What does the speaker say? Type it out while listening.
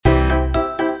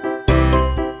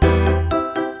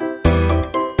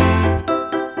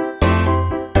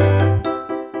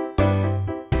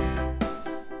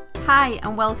Hi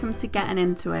and welcome to Getting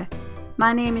Into It.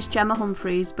 My name is Gemma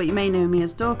Humphreys, but you may know me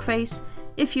as Dorkface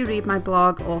if you read my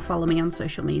blog or follow me on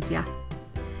social media.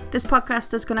 This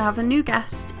podcast is going to have a new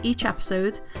guest each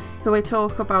episode who I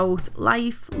talk about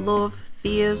life, love,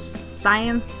 fears,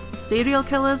 science, serial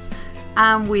killers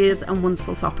and weird and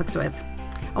wonderful topics with.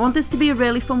 I want this to be a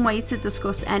really fun way to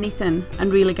discuss anything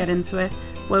and really get into it,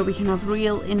 where we can have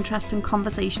real interesting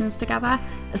conversations together,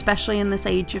 especially in this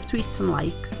age of tweets and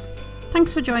likes.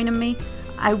 Thanks for joining me.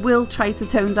 I will try to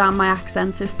tone down my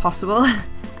accent if possible, and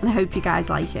I hope you guys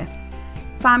like it.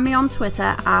 Find me on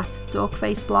Twitter at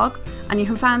DorkfaceBlog, and you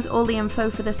can find all the info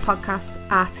for this podcast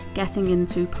at Getting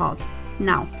Into Pod.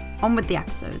 Now, on with the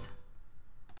episode.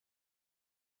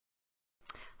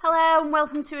 Hello and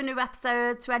welcome to a new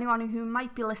episode. To anyone who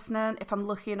might be listening, if I'm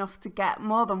lucky enough to get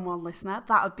more than one listener,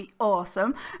 that would be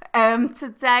awesome.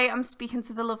 Today I'm speaking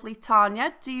to the lovely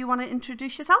Tanya. Do you want to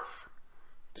introduce yourself?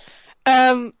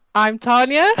 I'm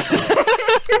Tanya.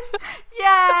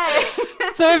 Yay!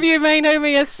 Some of you may know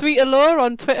me as Sweet Allure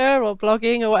on Twitter or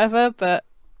blogging or whatever, but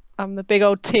I'm the big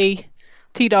old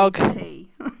T-dog. T.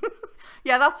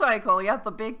 Yeah, that's what I call you,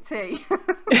 the big T.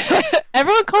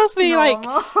 Everyone calls me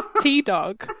normal. like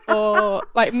T-dog or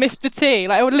like Mr. T.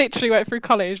 Like I literally went through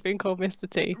college being called Mr.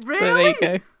 T. Really? So there you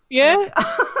go. Yeah.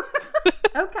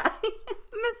 Okay.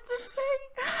 Mr. T.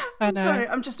 I know. Sorry,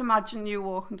 I'm just imagining you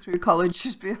walking through college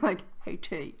just being like, hey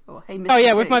T, or hey Mr. Oh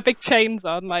yeah, T. with my big chains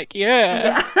on, like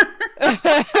yeah.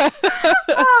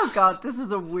 Oh god, this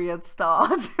is a weird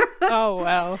start. Oh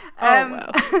well. Well.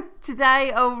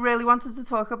 Today I really wanted to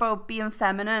talk about being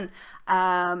feminine,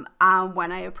 and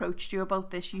when I approached you about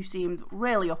this you seemed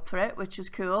really up for it, which is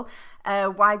cool.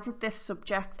 Why did this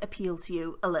subject appeal to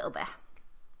you a little bit?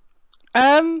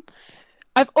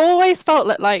 I've always felt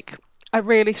that like I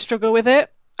really struggle with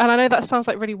it, and I know that sounds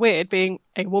like really weird being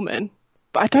a woman,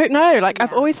 but I don't know, like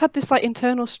I've always had this like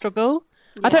internal struggle.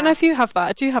 I don't know if you have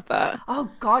that. Do you have that?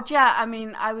 Oh god, yeah. I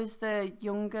mean, I was the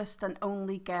youngest and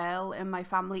only girl in my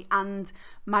family, and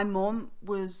my mum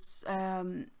was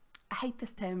I hate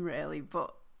this term really,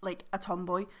 but like a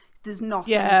tomboy. There's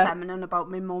nothing feminine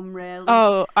about my mum really.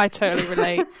 Oh, I totally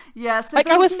relate. Yeah, so like,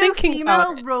 there was I was no thinking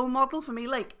female role model for me.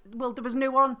 Like, well, there was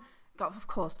no one. God, of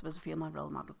course there was a female role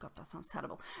model. God, that sounds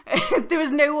terrible. There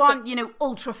was no one,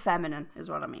 ultra feminine is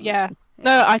what I mean. Yeah.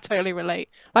 No, I totally relate.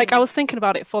 Like, I was thinking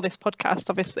about it for this podcast,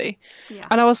 obviously. Yeah.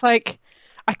 And I was like,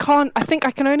 I think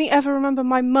I can only ever remember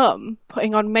my mum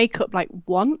putting on makeup like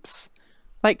once.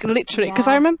 Like literally, because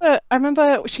I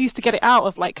remember she used to get it out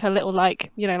of like her little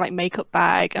like like makeup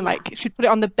bag, and like she'd put it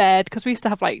on the bed, because we used to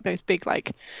have like those big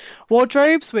like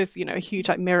wardrobes with a huge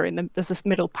like mirror in them. There's this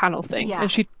middle panel thing,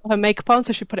 and she'd put her makeup on,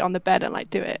 so she'd put it on the bed and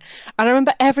like do it. And I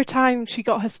remember every time she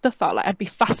got her stuff out, like I'd be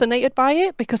fascinated by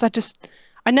it, because I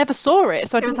never saw it,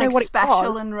 so I didn't know what it was.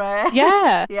 Special and rare.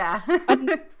 Yeah. Yeah.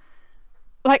 And,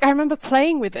 like I remember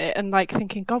playing with it and like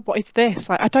thinking, God, what is this?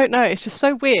 Like I don't know. It's just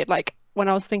so weird. Like, when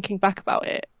I was thinking back about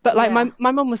it, but like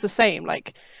my mum was the same.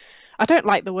 Like I don't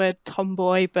like the word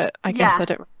tomboy, but I guess I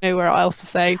don't know what else to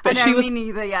say. But she was me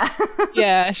neither. Yeah.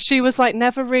 Yeah, she was like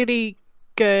never really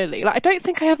girly. Like I don't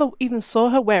think I ever even saw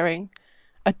her wearing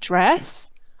a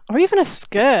dress or even a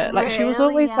skirt. Like she was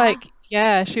always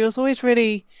she was always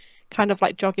really kind of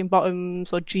like jogging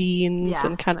bottoms or jeans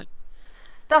and kind of.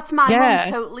 That's my mum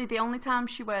totally. The only time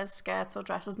she wears skirts or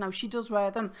dresses, no, she does wear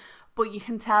them, but you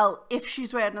can tell if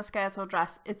she's wearing a skirt or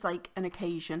dress, it's like an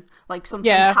occasion, like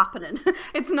something's happening.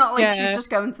 It's not like she's just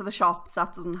going to the shops.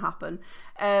 That doesn't happen.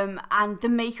 And the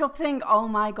makeup thing, oh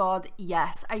my god,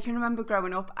 yes. I can remember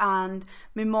growing up and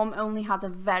my mum only had a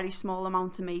very small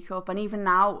amount of makeup, and even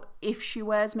now, if she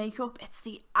wears makeup, it's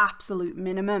the absolute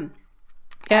minimum.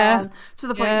 Yeah. To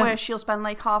the point where she'll spend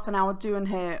like half an hour doing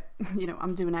her,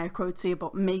 I'm doing air quotes here,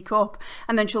 but makeup,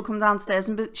 and then she'll come downstairs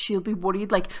and she'll be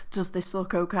worried, like, does this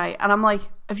look okay? And I'm like,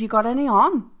 have you got any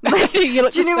on? Like, do you know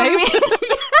what I mean?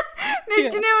 Do you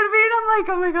know what I mean? I'm like,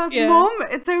 oh my god, Mum,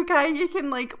 it's okay. You can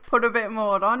like put a bit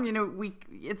more on.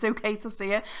 It's okay to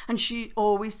see it. And she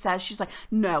always says, she's like,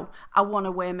 no, I want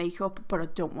to wear makeup, but I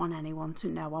don't want anyone to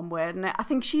know I'm wearing it. I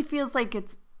think she feels like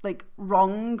it's like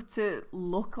wrong to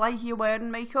look like you're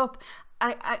wearing makeup.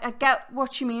 I get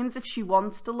what she means if she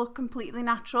wants to look completely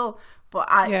natural, but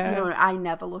I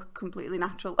never look completely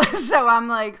natural. So I'm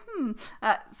like,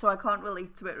 so I can't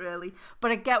relate to it really. But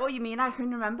I get what you mean. I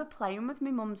can remember playing with my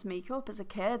mum's makeup as a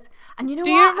kid. And do you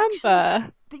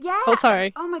remember? Yeah. Oh,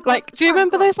 sorry. Oh my god. Like, do you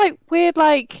remember those like weird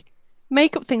like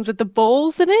makeup things with the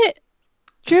balls in it?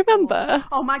 Do you remember?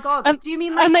 Oh my god! Do you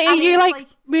mean like? And then you like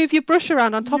move your brush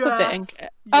around on top of it,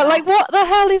 and like what the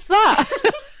hell is that?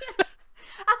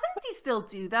 I think they still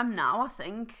do them now. I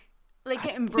think Like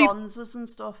getting bronzers and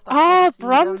stuff.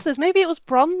 Bronzers. Maybe it was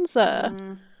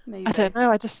bronzer. Maybe. I don't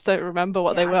know. I just don't remember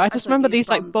what they were. I just remember these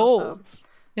like balls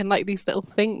in like these little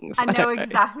things. I know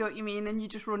exactly what you mean, and you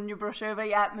just run your brush over.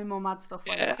 Yeah, my mum had stuff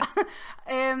like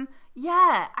that.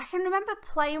 Yeah, I can remember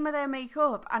playing with her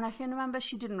makeup, and I can remember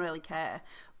she didn't really care.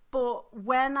 But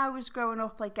when I was growing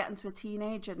up, like getting to a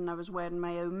teenager and I was wearing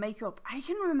my own makeup, I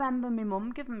can remember my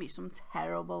mum giving me some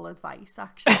terrible advice,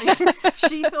 actually.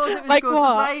 She thought it was like good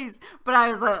advice, but I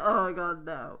was like, oh God,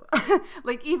 no.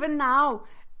 Like even now,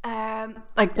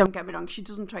 like don't get me wrong, she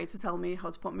doesn't try to tell me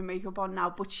how to put my makeup on now,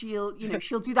 but she'll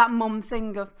do that mum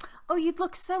thing of, oh, you'd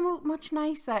look so much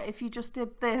nicer if you just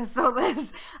did this or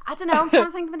this. I don't know, I'm trying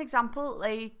to think of an example.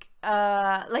 Like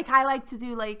I like to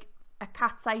do like a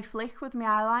cat's eye flick with my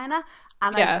eyeliner,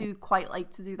 and I do quite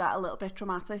like to do that a little bit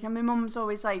dramatic, and my mum's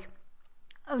always like,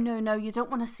 oh no, you don't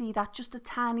want to see that, just a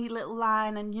tiny little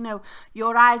line, and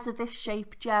your eyes are this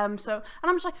shape, Gem. So, and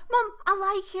I'm just like, Mum,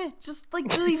 I like it, just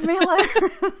like leave me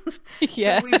alone.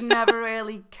 So we've never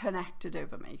really connected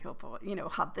over makeup, or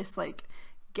had this like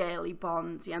girly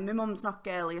bond. Yeah, my mum's not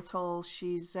girly at all.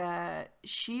 She's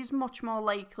much more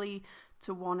likely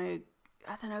to want to,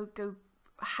 I don't know, go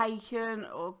hiking,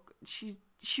 or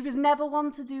she was never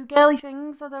one to do girly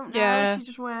things. I don't know. She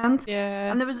just weren't.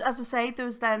 Yeah. And there was, as I say, there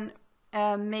was then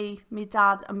me, my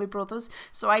dad, and my brothers.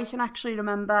 So I can actually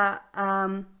remember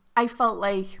I felt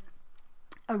like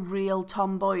a real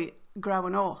tomboy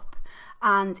growing up.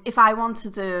 And if I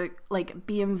wanted to like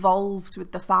be involved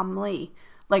with the family,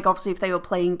 like obviously if they were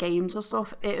playing games or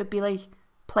stuff, it would be like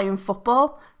playing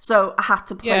football. So I had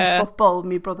to play football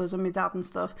with my brothers and my dad and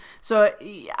stuff. So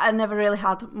I never really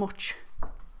had much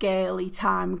girly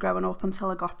time growing up until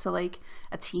I got to like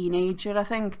a teenager, I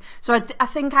think. So I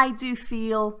think I do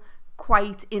feel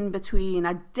quite in between.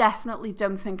 I definitely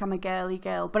don't think I'm a girly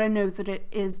girl, but I know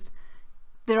that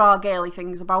there are girly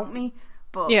things about me.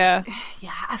 But yeah,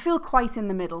 I feel quite in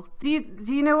the middle. Do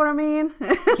you know what I mean?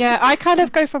 Yeah, I kind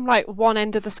of go from like one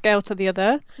end of the scale to the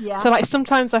other. Yeah. So like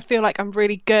sometimes I feel like I'm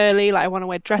really girly, like I want to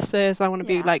wear dresses, I want to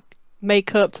be like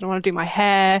makeup, and I want to do my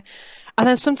hair. And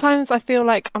then sometimes I feel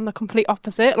like I'm the complete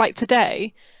opposite. Like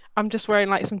today, I'm just wearing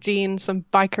like some jeans, some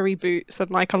bikery boots, and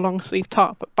like a long sleeve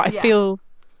top. But I feel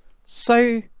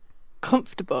so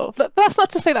comfortable. But that's not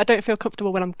to say that I don't feel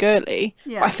comfortable when I'm girly.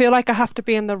 Yeah. But I feel like I have to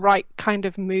be in the right kind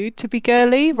of mood to be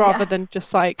girly, rather than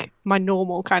just like my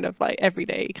normal kind of like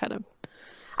everyday kind of.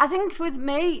 I think with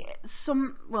me, a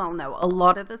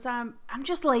lot of the time, I'm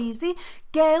just lazy.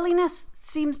 Girliness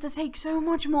seems to take so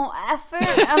much more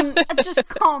effort, and I just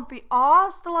can't be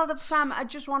arsed a lot of the time. I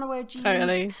just want to wear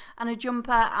jeans and a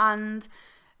jumper, and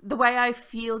the way I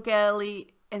feel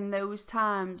girly in those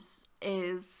times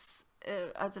is,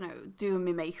 I don't know, doing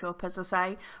my makeup, as I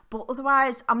say. But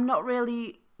otherwise, I'm not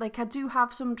really, like, I do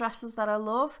have some dresses that I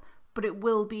love, but it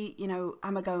will be,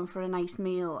 am I going for a nice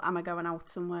meal? Am I going out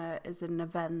somewhere as an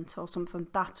event or something?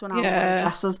 That's when I'll wear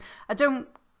dresses. I don't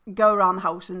go around the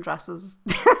house in dresses.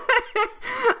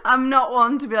 I'm not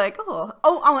one to be like,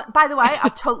 oh, by the way,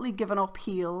 I've totally given up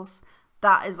heels.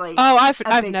 That is like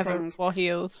I've never wore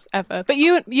heels ever. But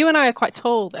you and I are quite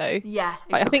tall though. Yeah,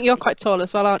 exactly. Like, I think you're quite tall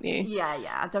as well, aren't you?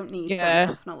 Yeah. I don't need them,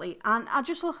 definitely. And I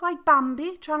just look like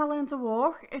Bambi trying to learn to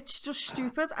walk. It's just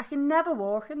stupid. I can never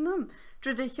walk in them. It's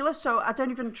ridiculous. So I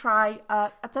don't even try. I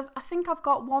think I've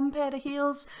got one pair of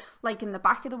heels like in the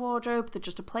back of the wardrobe. They're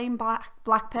just a plain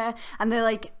black pair, and they're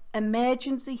like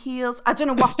emergency heels. I don't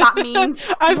know what that means.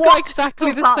 I've got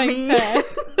exactly the same pair.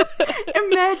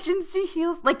 Emergency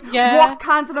heels, like what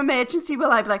kind of emergency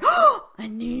will I be like, oh, I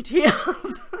need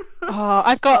heels?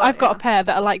 I've got a pair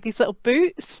that are like these little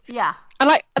boots, and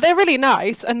like they're really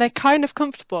nice and they're kind of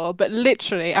comfortable, but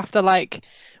literally after like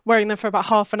wearing them for about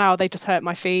half an hour they just hurt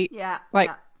my feet. Like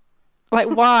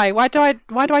why do I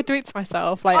do it to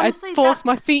myself? Like, honestly, I force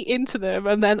my feet into them,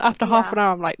 and then after half an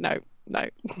hour I'm like, no.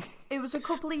 It was a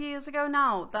couple of years ago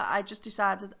now that I just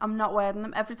decided I'm not wearing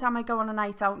them. Every time I go on a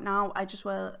night out now, I just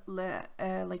wear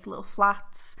like little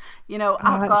flats.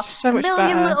 I've got a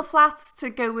million little flats to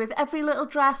go with every little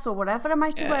dress or whatever I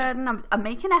might be wearing. I'm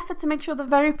making effort to make sure they're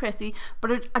very pretty,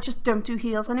 but I just don't do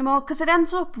heels anymore because it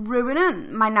ends up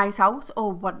ruining my night out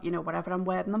or whatever I'm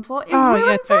wearing them for. It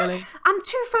ruins it. I'm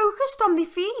too focused on my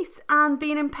feet and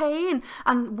being in pain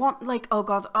and want like, oh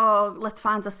God, let's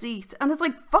find a seat. And it's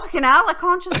like, fucking hell, I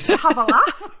can't just have a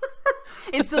laugh.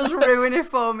 It does ruin it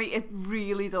for me. It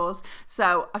really does.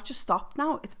 So I've just stopped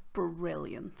now. It's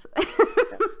brilliant.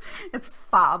 It's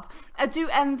fab. I do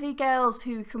envy girls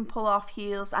who can pull off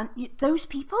heels, and those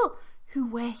people who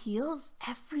wear heels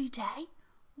every day.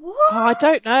 What? I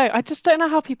don't know. I just don't know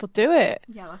how people do it.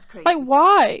 Yeah, that's crazy. Like,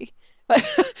 why?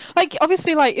 Like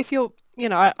obviously, like if you're,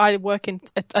 I work in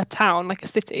a town, like a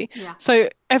city. Yeah. So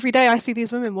every day I see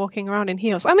these women walking around in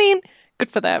heels. I mean,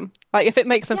 good for them. Like if it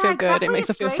makes them feel good, it makes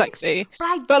them feel sexy. But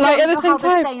I But like don't at the know same how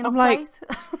they're time, staying I'm like,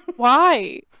 upright.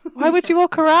 why? Why would you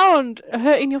walk around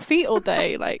hurting your feet all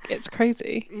day? Like it's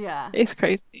crazy. Yeah. It's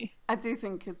crazy. I do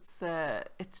think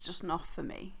it's just not for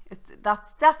me.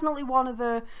 That's definitely one of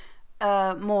the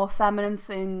more feminine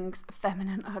things.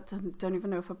 Feminine. I don't even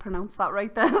know if I pronounced that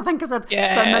right there. I think I said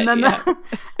feminine.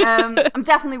 Yeah. I'm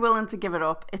definitely willing to give it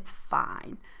up. It's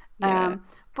fine. Yeah.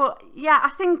 But yeah, I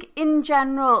think in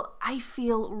general, I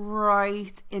feel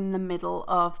right in the middle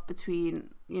of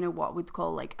between, what we'd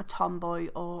call like a tomboy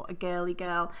or a girly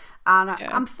girl. And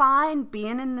I'm fine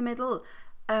being in the middle.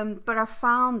 But I've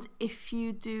found if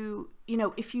you do,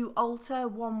 if you alter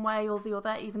one way or the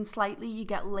other, even slightly, you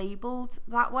get labelled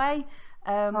that way.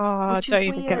 Which don't is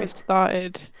even weird. get me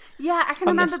started. Yeah, I can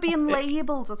remember being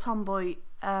labelled a tomboy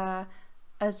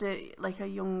as a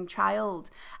young child,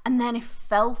 and then it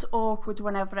felt awkward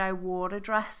whenever I wore a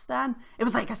dress. Then it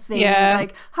was like a thing,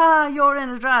 like, you're in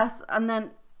a dress, and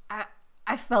then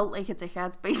I felt like a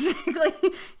dickhead,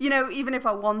 basically. Even if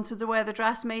I wanted to wear the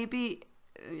dress, maybe.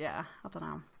 Yeah, I don't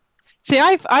know. See,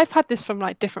 I've had this from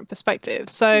like different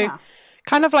perspectives. So,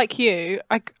 kind of like you,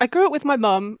 I grew up with my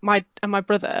mum, and my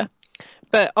brother,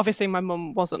 but obviously my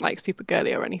mum wasn't like super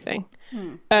girly or anything.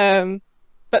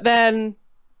 But then,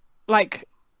 like,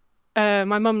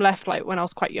 my mum left like when I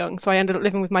was quite young, so I ended up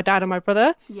living with my dad and my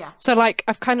brother. Yeah. So like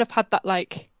I've kind of had that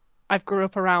like I've grew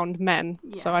up around men,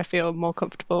 so I feel more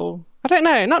comfortable. I don't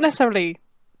know, not necessarily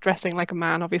dressing like a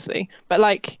man, obviously, but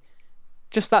like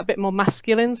just that bit more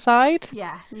masculine side.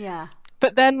 Yeah.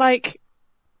 But then like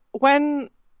when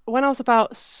I was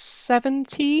about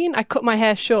 17, I cut my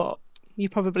hair short. You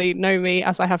probably know me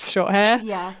as I have short hair.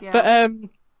 Yeah. But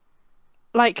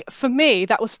like for me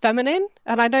that was feminine,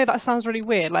 and I know that sounds really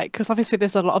weird, like because obviously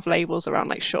there's a lot of labels around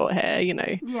like short hair,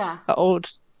 the old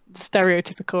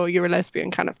stereotypical you're a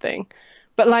lesbian kind of thing.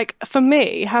 But like for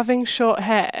me, having short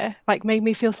hair like made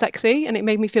me feel sexy, and it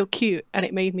made me feel cute, and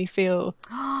it made me feel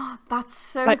that's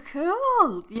so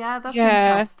cool. Yeah, that's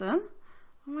interesting.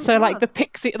 So God. Like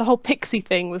the whole pixie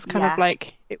thing was kind of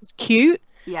like, it was cute.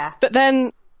 Yeah. But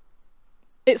then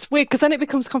it's weird because then it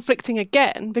becomes conflicting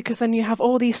again, because then you have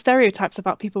all these stereotypes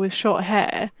about people with short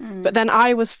hair, but then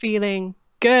I was feeling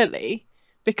girly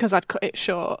because I'd cut it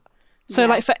short. So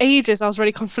like for ages I was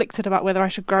really conflicted about whether I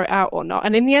should grow it out or not.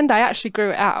 And in the end I actually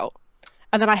grew it out,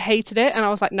 and then I hated it, and I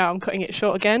was like, no, I'm cutting it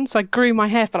short again. So I grew my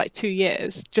hair for like 2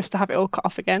 years just to have it all cut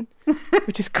off again,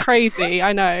 which is crazy,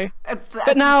 I know.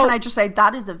 But now, can I just say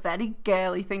that is a very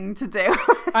girly thing to do?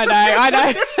 I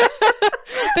know.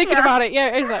 Thinking about it,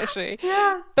 it is actually.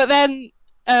 Yeah. But then,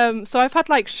 so I've had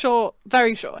like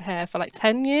very short hair for like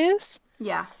 10 years.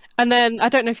 Yeah. And then I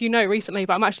don't know if you know recently,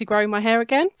 but I'm actually growing my hair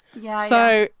again. Yeah.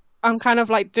 So I'm kind of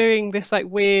like doing this like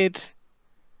weird.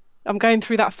 I'm going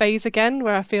through that phase again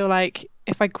where I feel like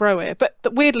if I grow it, but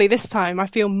weirdly this time I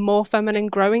feel more feminine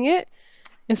growing it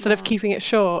instead of keeping it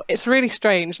short. It's really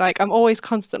strange. Like I'm always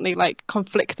constantly like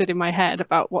conflicted in my head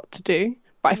about what to do.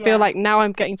 But I feel like now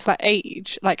I'm getting to that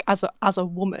age, like as a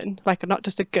woman, like not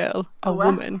just a girl,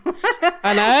 woman.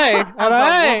 I know.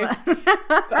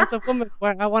 As a woman,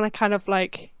 where I want to kind of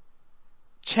like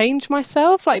change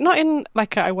myself, like not in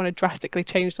like I want to drastically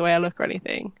change the way I look or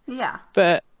anything. Yeah.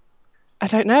 But I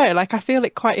don't know, like I feel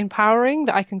it quite empowering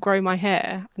that I can grow my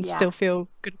hair and still feel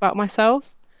good about myself.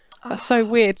 That's so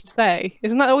weird to say.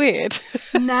 Isn't that weird?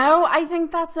 No, I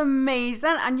think that's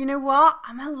amazing. And you know what?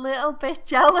 I'm a little bit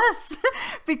jealous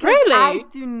because I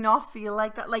do not feel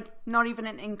like that. Like not even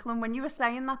an inkling. When you were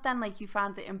saying that then, like you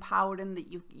found it empowering that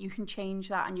you can change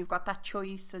that and you've got that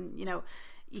choice, and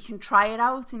you can try it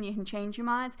out and you can change your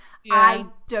mind. Yeah. I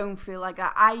don't feel like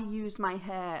that. I use my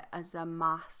hair as a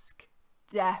mask.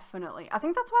 Definitely. I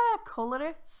think that's why I colour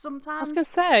it sometimes. I was going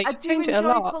to say, I do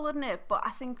enjoy colouring it, but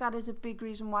I think that is a big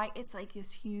reason why it's like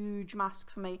this huge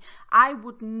mask for me. I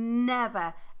would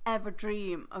never, ever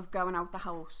dream of going out the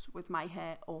house with my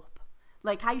hair up.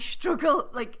 Like, I struggle,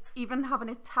 like, even having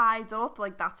it tied up,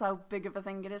 like, that's how big of a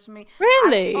thing it is for me.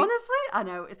 Really? Honestly, I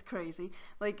know, it's crazy.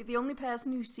 Like, the only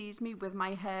person who sees me with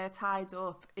my hair tied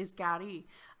up is Gary.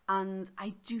 And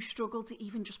I do struggle to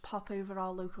even just pop over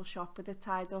our local shop with it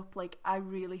tied up. Like, I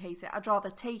really hate it. I'd rather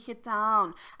take it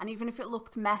down. And even if it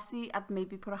looked messy, I'd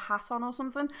maybe put a hat on or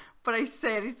something. But I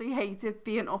seriously hate it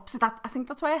being up. So I think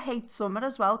that's why I hate summer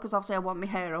as well. Because obviously I want my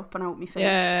hair up and out my face.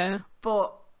 Yeah.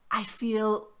 But I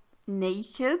feel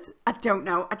naked. I don't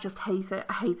know. I just hate it.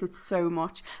 I hate it so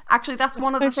much. Actually, that's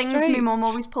one of the things strange. my mum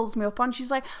always pulls me up on.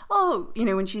 She's like, oh, you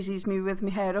know, when she sees me with my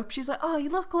hair up, she's like, oh, you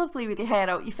look lovely with your hair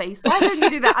out your face. Why don't you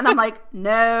do that? And I'm like,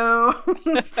 no.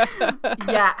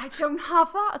 Yeah, I don't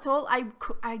have that at all.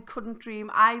 I couldn't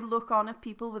dream. I look on at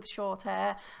people with short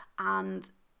hair and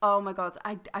oh my God,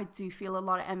 I do feel a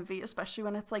lot of envy, especially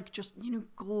when it's like just, you know,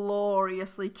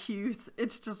 gloriously cute.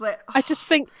 It's just like... I just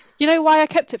think, you know why I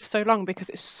kept it for so long? Because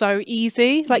it's so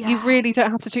easy. Like, you really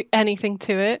don't have to do anything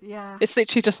to it. Yeah. It's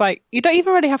literally just like, you don't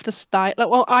even really have to style. Like,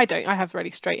 well, I don't. I have really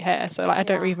straight hair, so like I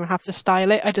don't even have to style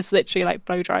it. I just literally like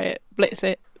blow dry it, blitz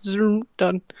it, zoom,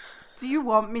 done. Do you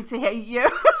want me to hate you?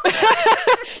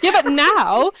 Yeah, but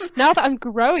now that I'm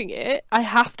growing it, I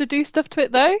have to do stuff to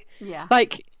it though. Yeah.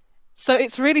 Like, so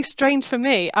it's really strange for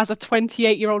me as a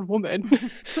 28-year-old woman,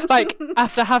 like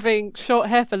after having short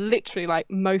hair for literally like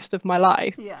most of my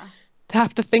life, to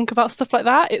have to think about stuff like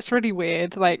that. It's really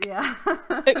weird. Like,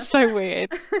 it's so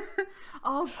weird.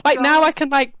 Oh, like God. now I can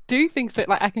like do things to it.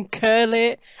 Like I can curl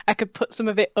it, I could put some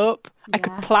of it up, I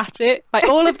could plait it, like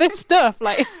all of this stuff.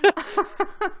 Like,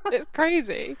 it's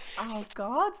crazy. Oh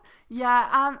God,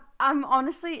 yeah. I'm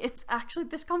honestly, it's actually,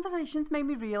 this conversation's made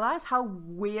me realize how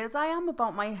weird I am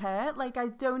about my hair. Like, I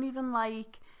don't even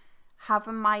like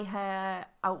having my hair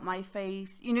out my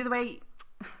face. You know the way.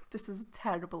 This is a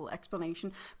terrible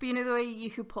explanation, but you know the way you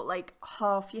could put like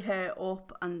half your hair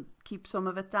up and keep some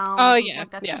of it down. Oh yeah, like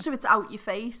that, just so it's out your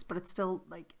face, but it's still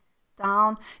like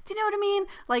down. Do you know what I mean?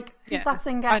 Like, who's that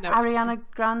singer? Ariana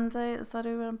Grande, is that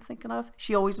who I'm thinking of?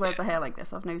 She always wears her hair like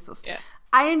this, I've noticed.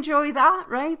 I enjoy that,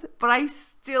 right? But I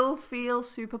still feel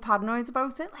super paranoid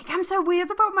about it. Like, I'm so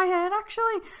weird about my hair,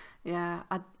 actually. Yeah,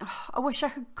 I wish I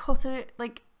could cut it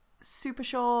like super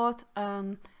short,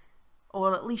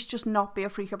 or at least just not be a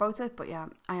freak about it. But yeah,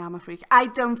 I am a freak. I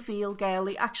don't feel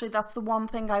girly. Actually, that's the one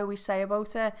thing I always say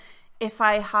about it. If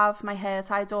I have my hair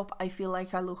tied up, I feel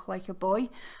like I look like a boy.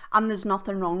 And there's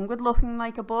nothing wrong with looking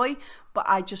like a boy, but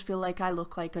I just feel like I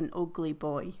look like an ugly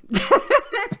boy.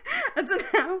 I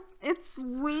don't know. It's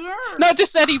weird. Not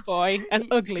just any boy, an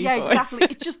ugly boy. Yeah, exactly.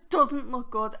 It just doesn't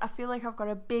look good. I feel like I've got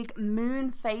a big moon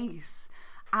face.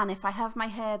 And if I have my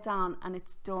hair down and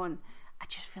it's done, I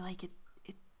just feel like it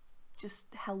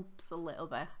just helps a little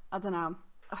bit. I don't know.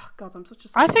 Oh God, I'm such a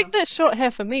I think that short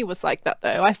hair for me was like that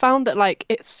though. I found that like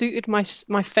it suited my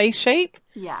face shape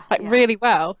really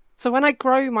well. So when I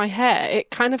grow my hair, it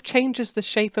kind of changes the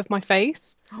shape of my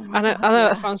face. Oh my God, I know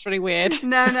that sounds really weird.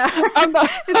 No. I'm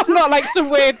not like some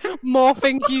weird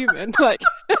morphing human. Like,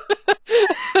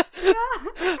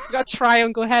 I've got a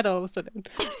triangle head all of a sudden.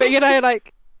 But you know,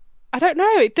 like, I don't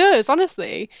know. It does,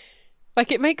 honestly.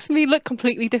 Like, it makes me look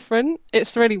completely different.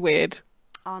 It's really weird.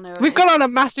 Oh no, we've gone on a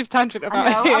massive tangent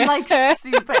about it. I'm like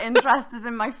super interested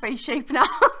in my face shape now.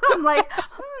 I'm like,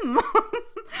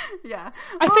 yeah.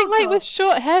 I think like with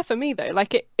short hair for me though,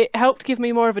 like it helped give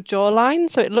me more of a jawline,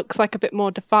 so it looks like a bit more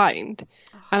defined.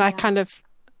 And I kind of,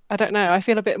 I don't know, I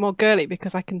feel a bit more girly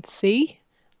because I can see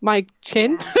my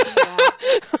chin.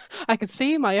 I can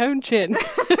see my own chin.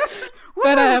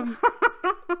 But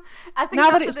I think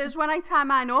that's what it is. When I tie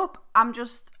mine up, I'm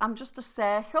just a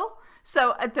circle,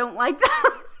 so I don't like that.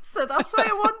 So that's why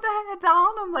I want the hair down.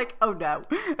 I'm like, oh no,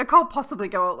 I can't possibly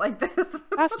go out like this.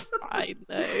 That's fine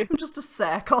though. I'm just a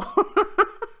circle.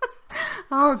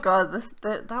 Oh God,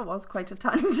 that was quite a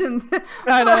tangent.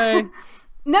 I know.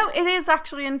 No, it is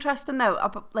actually interesting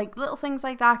though. Like little things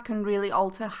like that can really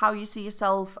alter how you see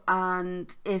yourself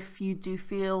and if you do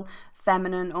feel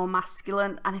feminine or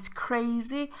masculine, and it's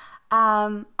crazy.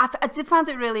 I did find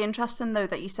it really interesting though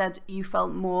that you said you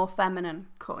felt more feminine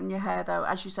cutting your hair though,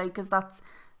 as you say, because that's,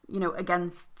 you know,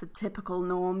 against the typical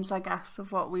norms, I guess,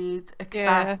 of what we'd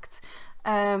expect.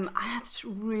 It's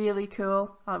really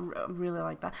cool. I really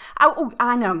like that.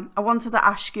 I know. I wanted to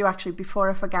ask you actually before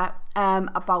I forget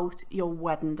about your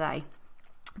wedding day,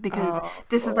 because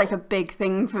this is like a big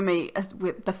thing for me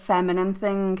with the feminine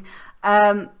thing.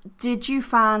 Did you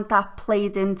find that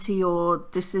played into your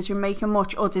decision making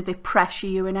much, or did it pressure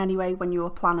you in any way when you were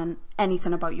planning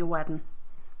anything about your wedding?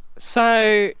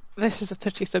 So this is a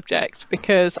touchy subject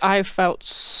because I felt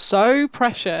so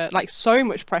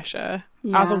much pressure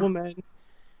as a woman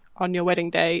on your wedding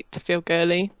day to feel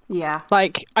girly. Yeah.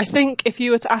 Like, I think if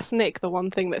you were to ask Nick the one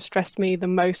thing that stressed me the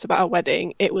most about our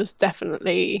wedding, it was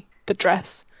definitely the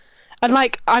dress. And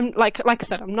like I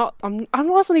said, I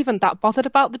wasn't even that bothered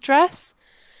about the dress,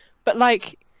 but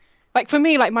like for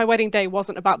me, like my wedding day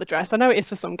wasn't about the dress. I know it is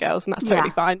for some girls, and that's totally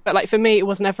fine. But like for me, it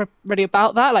was never really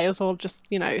about that. Like it was all just,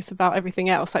 you know, it's about everything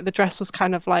else. Like the dress was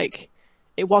kind of like,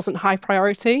 it wasn't high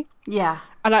priority. Yeah.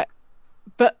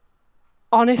 But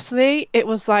honestly, it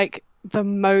was like the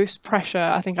most pressure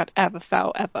I think I'd ever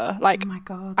felt ever. Oh Like my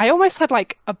God. I almost had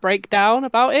like a breakdown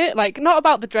about it, like not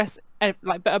about the dress,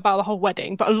 like, but about the whole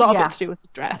wedding, but a lot of Yeah. it to do with the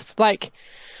dress. Like,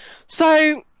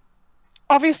 so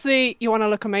obviously you want to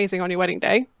look amazing on your wedding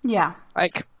day. Yeah.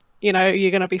 Like, you're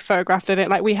going to be photographed in it.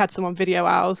 Like we had some on video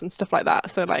ours and stuff like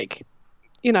that. So like,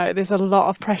 there's a lot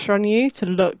of pressure on you to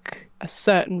look a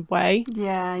certain way,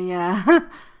 Yeah, yeah.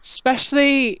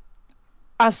 especially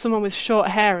as someone with short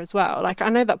hair as well. Like I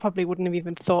know that probably wouldn't have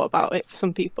even thought about it for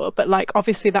some people, but like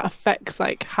obviously that affects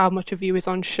like how much of you is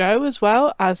on show as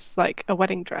well as like a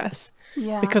wedding dress.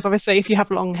 Yeah. Because obviously if you have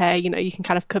long hair, you can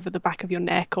kind of cover the back of your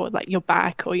neck or like your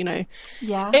back or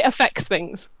Yeah. it affects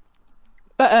things.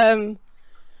 But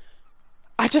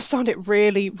I just found it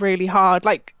really, really hard.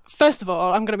 Like, first of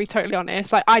all, I'm going to be totally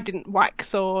honest. Like, I didn't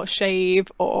wax or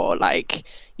shave or like,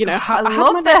 I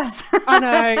love this. I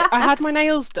know. I had my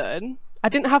nails done. I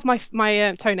didn't have my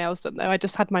toenails done though. I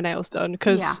just had my nails done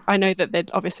because I know that they'd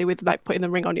obviously with like putting the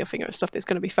ring on your finger and stuff, there's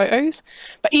going to be photos.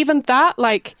 But even that,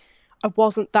 like, I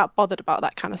wasn't that bothered about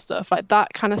that kind of stuff. Like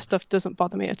that kind of stuff doesn't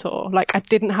bother me at all. Like I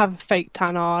didn't have a fake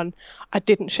tan on. I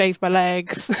didn't shave my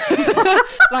legs.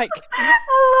 Like I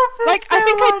love this like so I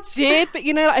think much. I did, but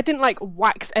I didn't like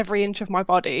wax every inch of my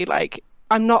body. Like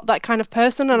I'm not that kind of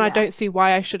person, and I don't see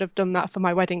why I should have done that for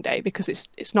my wedding day because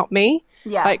it's not me.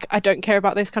 Yeah. Like I don't care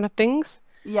about those kind of things.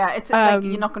 Yeah, it's like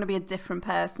you're not going to be a different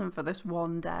person for this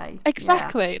one day.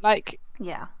 Exactly. Like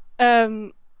Yeah.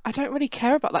 I don't really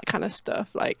care about that kind of stuff.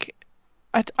 Like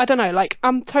I don't know, like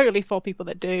I'm totally for people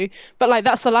that do, but like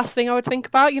that's the last thing I would think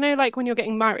about, like when you're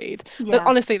getting married. Yeah.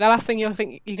 Honestly, the last thing you're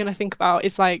gonna think about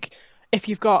is like if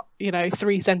you've got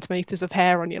 3 centimeters of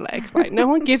hair on your leg. Like no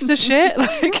one gives a shit.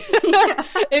 Like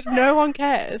if no one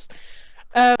cares.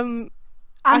 I'm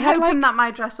hoping that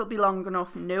my dress will be long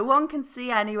enough no one can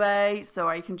see anyway, so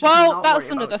I can just not that's worry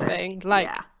another about thing. Like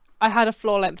I had a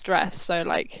floor length dress, so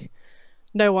like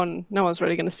no one's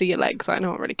really going to see your legs. Like no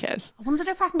one really cares. I wondered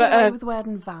if I can get away with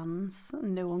wearing Vans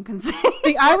and no one can see.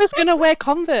 See, I was going to wear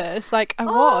Converse. Like I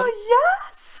was. Oh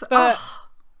yes. But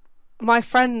my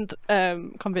friend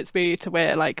convinced me to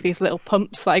wear like these little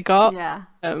pumps that I got. Yeah.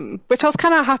 Which I was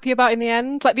kind of happy about in the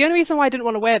end. Like the only reason why I didn't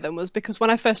want to wear them was because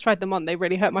when I first tried them on, they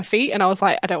really hurt my feet, and I was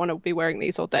like, I don't want to be wearing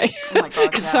these all day. Oh my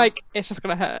God. Because like it's just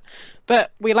gonna hurt.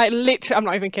 But we like literally, I'm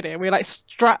not even kidding. We like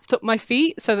strapped up my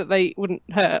feet so that they wouldn't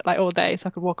hurt like all day, so I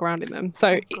could walk around in them.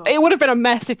 So it would have been a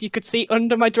mess if you could see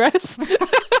under my dress.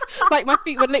 Like my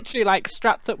feet were literally like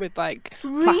strapped up with like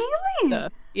really.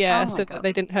 Yeah, so that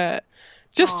they didn't hurt.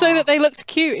 Just so that they looked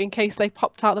cute in case they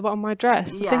popped out the bottom of my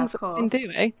dress. The things that I can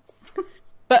do, eh?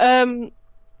 But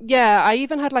yeah, I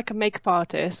even had like a makeup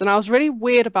artist, and I was really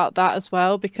weird about that as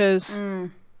well because I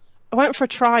went for a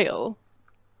trial,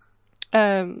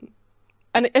 and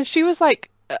she was like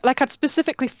I'd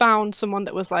specifically found someone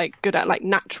that was like good at like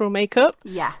natural makeup.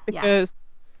 Yeah.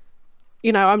 Because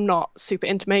I'm not super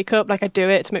into makeup. Like I do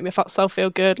it to make myself feel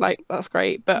good. Like that's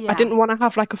great, but I didn't want to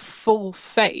have like a full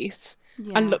face.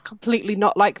 And look completely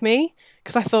not like me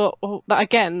because I thought, well, that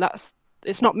again,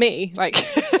 it's not me. Like,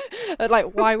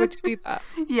 like why would you do that?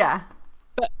 Yeah.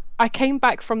 But I came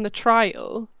back from the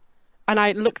trial, and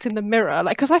I looked in the mirror,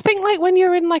 like, because I think like when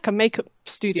you're in like a makeup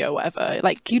studio or whatever,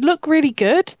 like you look really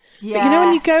good. Yeah. But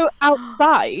when you go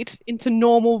outside into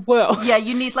normal world,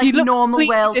 you need like normal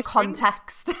world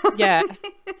context. Yeah.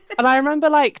 And I remember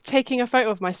like taking a photo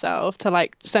of myself to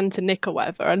like send to Nick or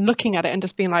whatever and looking at it and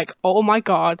just being like, oh my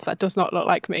God, that does not look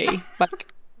like me.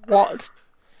 Like, what?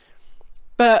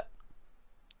 But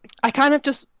I kind of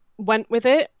just went with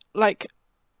it. Like,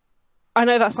 I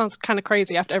know that sounds kind of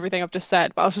crazy after everything I've just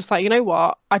said, but I was just like, you know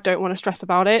what? I don't want to stress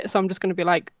about it. So I'm just going to be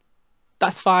like,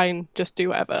 that's fine. Just do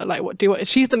whatever. Like,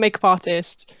 she's the makeup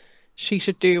artist. She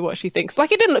should do what she thinks.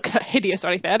 Like, it didn't look hideous or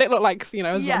anything. I didn't look like,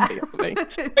 a zombie or something.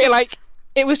 But like,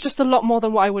 it was just a lot more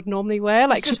than what I would normally wear.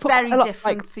 Like, just she put very a lot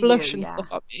different of, like, for blush you, and yeah. stuff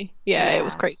on me. Yeah, it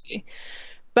was crazy.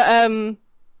 But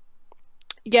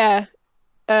yeah,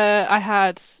 I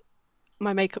had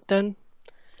my makeup done,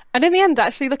 and in the end,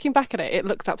 actually looking back at it, it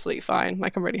looked absolutely fine.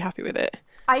 Like, I'm really happy with it.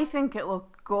 I think it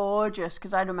looked gorgeous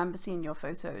because I remember seeing your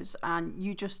photos, and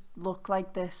you just look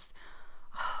like this.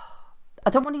 I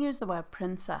don't want to use the word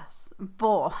princess,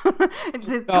 but it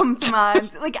did come to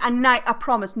mind. Like I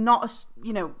promise, not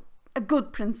a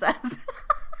good princess.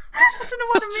 I don't know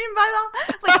what I mean by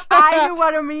that. Like I know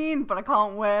what I mean, but I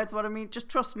can't word what I mean. Just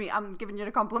trust me, I'm giving you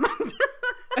a compliment.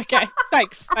 Okay,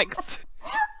 thanks.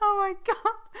 Oh my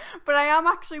God. But I am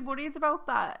actually worried about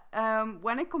that.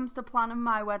 When it comes to planning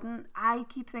my wedding, I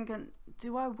keep thinking,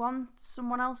 do I want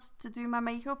someone else to do my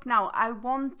makeup? Now, I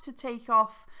want to take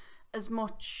off as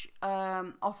much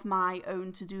off my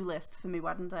own to-do list for my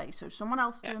wedding day. So someone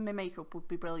else doing my makeup would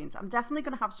be brilliant. I'm definitely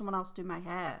going to have someone else do my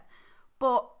hair.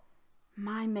 But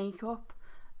my makeup,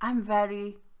 I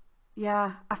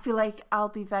feel like I'll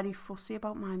be very fussy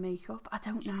about my makeup. I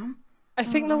don't know. I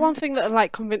think the one thing that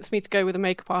like convinced me to go with a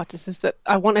makeup artist is that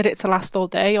I wanted it to last all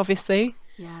day, obviously.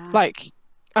 Yeah. Like,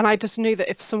 and I just knew that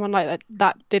if someone like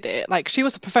that did it, like she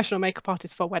was a professional makeup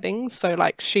artist for weddings, so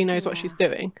like she knows what she's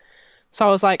doing. So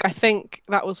I was like, I think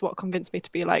that was what convinced me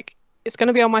to be like, it's going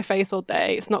to be on my face all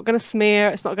day. It's not going to smear.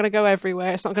 It's not going to go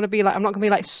everywhere. It's not going to be like, I'm not going to be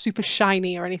like super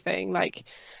shiny or anything. Like,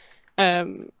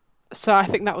 so I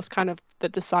think that was kind of the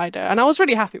decider, and I was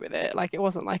really happy with it. Like, it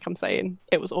wasn't like I'm saying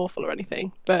it was awful or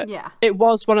anything, but it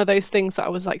was one of those things that I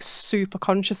was like super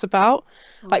conscious about,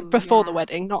 like before the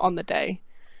wedding, not on the day.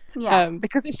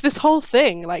 Because it's this whole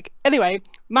thing. Like, anyway,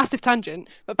 massive tangent,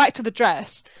 but back to the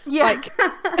dress. Like,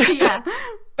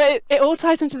 but it all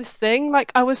ties into this thing.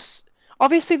 Like,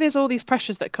 obviously there's all these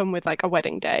pressures that come with like a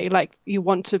wedding day. Like, you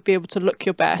want to be able to look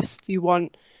your best. You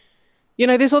want,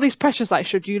 there's all these pressures, like,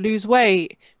 should you lose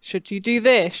weight? Should you do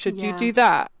this? Should you do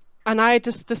that? And I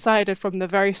just decided from the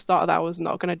very start that I was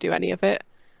not going to do any of it.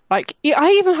 Like,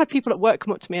 I even had people at work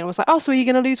come up to me and was like, oh, so are you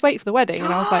going to lose weight for the wedding?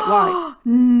 And I was like, why?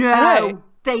 No,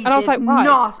 they did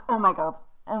not. Oh my God.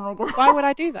 Why would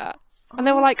I do that? And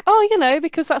they were like, oh,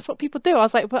 because that's what people do. I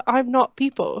was like, but I'm not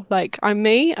people. Like, I'm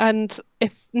me. And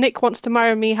if Nick wants to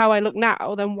marry me how I look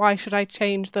now, then why should I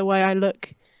change the way I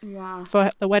look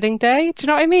for the wedding day? Do you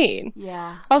know what I mean?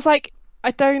 Yeah. I was like, I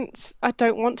don't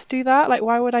want to do that. Like,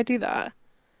 why would I do that?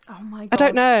 Oh my God. I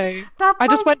don't know. I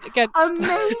just went against.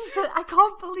 Amazing. I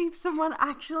can't believe someone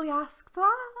actually asked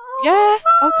that.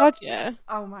 Oh God, yeah.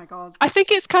 Oh my God. I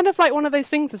think it's kind of like one of those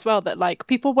things as well that like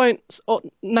people won't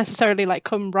necessarily like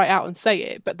come right out and say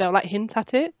it, but they'll like hint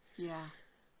at it. Yeah.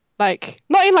 Like,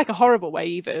 not in like a horrible way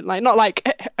even. Like, not like,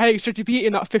 hey, should you be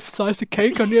eating that 5th slice of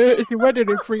cake on your wedding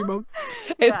in 3 months?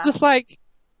 It's just like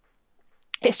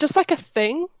a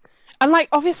thing. And like,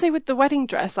 obviously with the wedding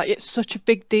dress, like, it's such a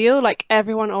big deal. Like,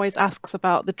 everyone always asks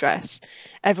about the dress.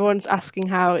 Everyone's asking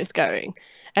how it's going.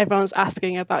 Everyone's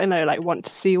asking about, like, want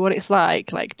to see what it's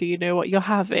like. Like, do you know what you're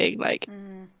having? Like,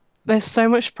 there's so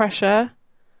much pressure.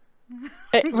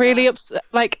 It really upset.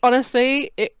 Like,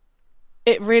 honestly,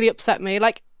 it really upset me.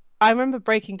 Like, I remember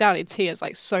breaking down in tears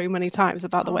like so many times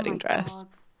about the wedding dress. God.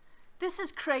 This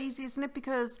is crazy, isn't it?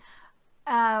 Because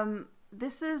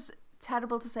this is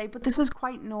terrible to say, but this is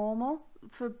quite normal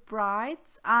for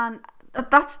brides, and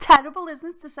that's terrible,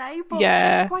 isn't it, to say? But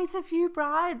quite a few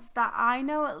brides that I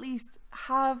know at least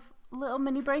have little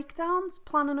mini breakdowns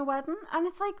planning a wedding, and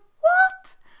it's like,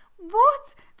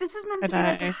 what? This is meant to be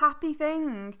like a happy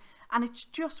thing, and it's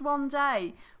just one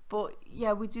day. But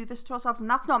yeah, we do this to ourselves, and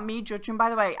that's not me judging, by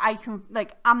the way.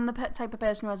 I'm the type of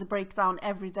person who has a breakdown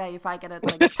every day if I get a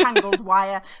tangled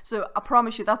wire. So I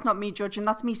promise you, that's not me judging.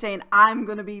 That's me saying I'm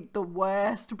gonna be the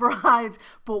worst bride.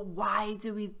 But why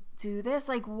do we do this?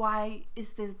 Like, why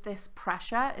is there this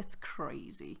pressure? It's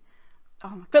crazy. Oh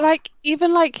my God. But like,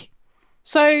 even like,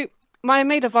 so my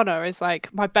maid of honor is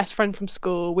like my best friend from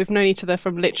school. We've known each other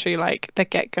from literally like the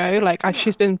get-go. Like,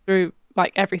 she's been through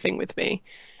like everything with me.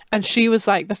 And she was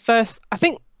like the first, I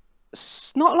think,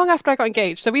 not long after I got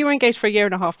engaged. So we were engaged for 1.5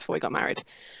 years before we got married.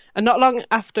 And not long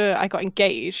after I got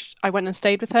engaged, I went and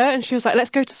stayed with her. And she was like,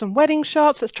 let's go to some wedding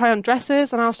shops. Let's try on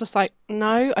dresses. And I was just like,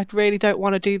 no, I really don't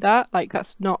want to do that. Like,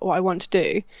 that's not what I want to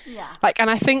do. Yeah. Like, and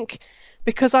I think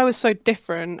because I was so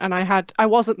different and I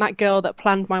wasn't that girl that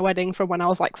planned my wedding from when I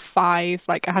was like 5.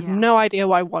 Like, I had no idea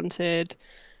what I wanted.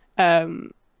 I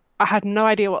had no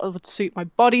idea what would suit my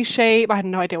body shape. I had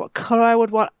no idea what color I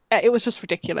would want. It was just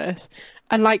ridiculous.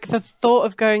 And like the thought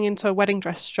of going into a wedding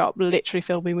dress shop literally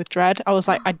filled me with dread. I was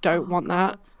like, I don't want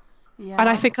that. Yeah. And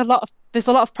I think there's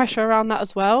a lot of pressure around that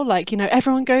as well. Like,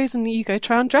 everyone goes and you go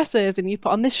try on dresses and you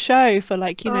put on this show for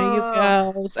like, your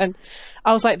girls. And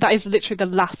I was like, that is literally the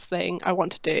last thing I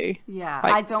want to do. Yeah,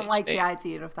 like, I don't like the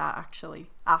idea of that actually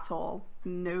at all.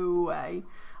 No way.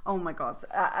 Oh my God.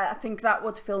 I think that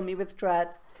would fill me with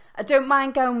dread. I don't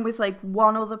mind going with like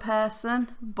one other person,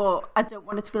 but I don't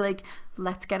want it to be like,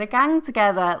 let's get a gang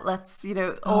together. Let's,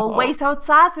 all wait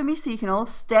outside for me so you can all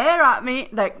stare at me.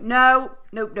 Like, no.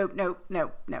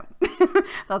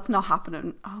 That's not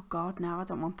happening. Oh God, no, I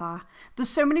don't want that. There's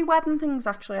so many wedding things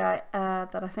actually that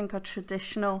I think are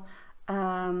traditional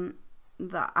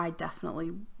that I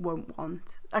definitely won't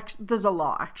want. Actually, there's a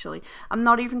lot actually. I'm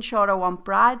not even sure I want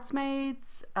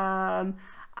bridesmaids.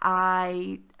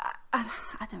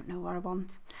 I don't know what I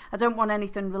want. I don't want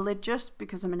anything religious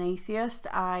because I'm an atheist.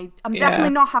 I'm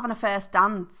definitely not having a first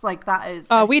dance. Like, that is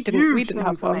we didn't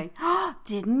have one. Me.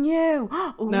 Didn't you?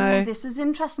 Oh, no. This is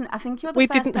interesting. I think you're the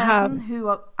first person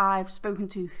who I've spoken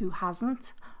to who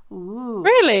hasn't. Ooh.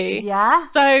 Really? Yeah.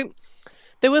 So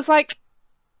there was like,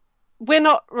 we're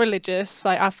not religious.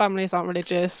 Like, our families aren't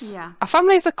religious. Yeah. Our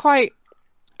families are quite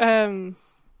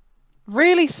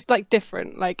really like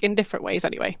different, like in different ways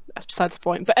anyway. That's besides the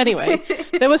point. But anyway,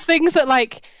 there was things that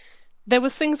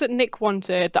Nick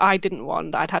wanted that I didn't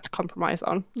want, that I'd had to compromise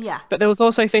on. Yeah. But there was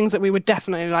also things that we would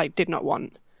definitely like did not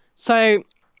want. So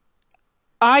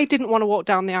I didn't want to walk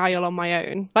down the aisle on my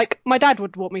own. Like, my dad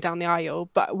would walk me down the aisle,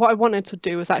 but what I wanted to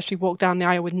do was actually walk down the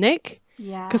aisle with Nick.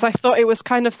 Yeah. Because I thought it was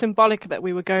kind of symbolic that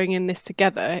we were going in this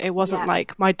together. It wasn't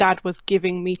like my dad was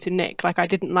giving me to Nick. Like, I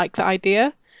didn't like the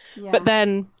idea. Yeah. But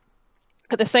then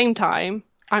at the same time,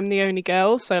 I'm the only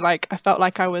girl, so like I felt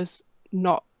like I was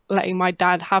not letting my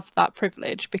dad have that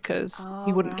privilege because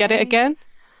he wouldn't get it again.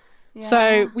 Yeah.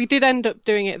 So we did end up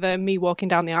doing it, the me walking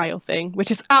down the aisle thing,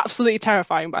 which is absolutely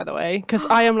terrifying, by the way, because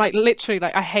I am like literally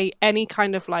like, I hate any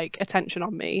kind of like attention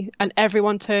on me, and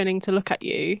everyone turning to look at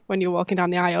you when you're walking down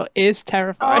the aisle is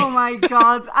terrifying. Oh my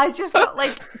God, I just got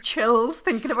like chills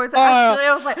thinking about it. Actually,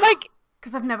 I was like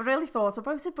because I've never really thought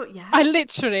about it, but yeah. I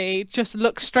literally just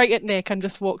looked straight at Nick and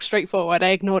just walked straight forward. I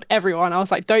ignored everyone. I was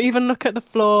like, don't even look at the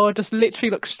floor. Just literally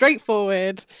look straight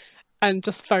forward and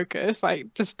just focus.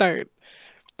 Like, just don't.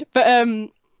 But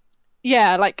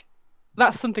yeah, like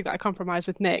that's something that I compromised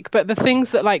with Nick. But the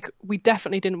things that like we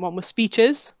definitely didn't want were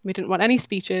speeches. We didn't want any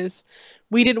speeches.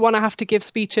 We didn't want to have to give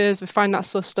speeches. We find that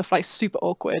sort of stuff like super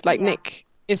awkward. Like Nick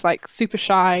is like super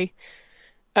shy.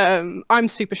 I'm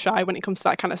super shy when it comes to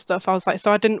that kind of stuff. I was like,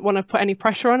 so I didn't want to put any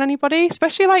pressure on anybody,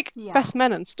 especially like best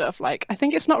men and stuff. Like, I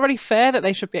think it's not really fair that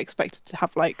they should be expected to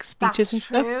have like speeches and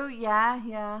stuff. That's true.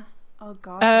 Yeah. Oh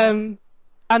God.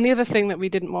 And the other thing that we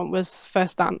didn't want was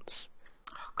first dance.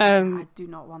 Oh, God, I do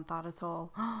not want that at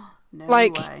all. No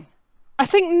way. I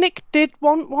think Nick did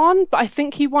want one, but I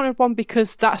think he wanted one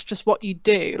because that's just what you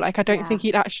do. Like, I don't think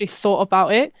he'd actually thought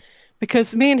about it,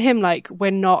 because me and him, like,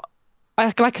 we're not.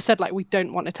 Like I said, like, we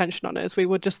don't want attention on us. We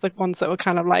were just the ones that were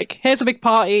kind of like, here's a big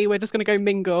party, we're just going to go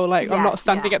mingle. Like, I'm not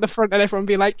standing at the front and everyone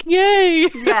be like, yay!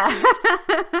 Yeah.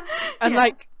 And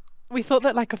like, we thought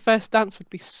that like a first dance would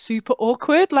be super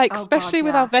awkward, like, especially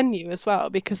with our venue as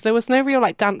well, because there was no real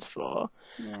like dance floor.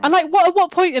 Yeah. And like, at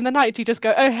what point in the night do you just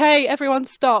go, oh hey, everyone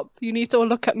stop, you need to all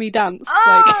look at me dance?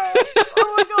 Oh, like,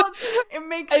 oh my God, it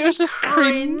makes me just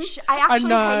cringe. I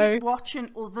actually hate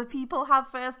watching other people have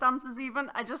first dances.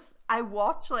 Even I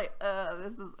watch like,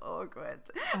 this is awkward.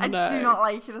 I do not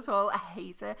like it at all. I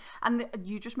hate it. And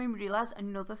you just made me realize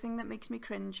another thing that makes me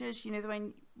cringe is, you know, the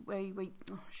way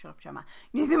oh, shut up, Gemma.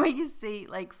 You know, the way you see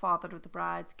like father of the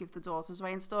bride give the daughters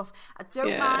away and stuff. I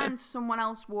don't mind someone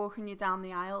else walking you down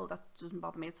the aisle. That doesn't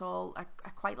bother me at all. I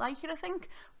quite like it, I think.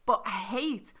 But I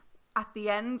hate at the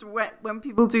end when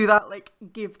people do that, like,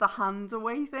 give the hand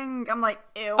away thing. I'm like,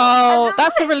 ew. Oh,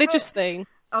 that's a religious thing.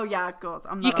 Oh yeah, God.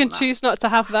 You can choose not to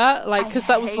have that, like, because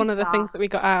that was one of the things that we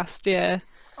got asked. Yeah.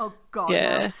 Oh God.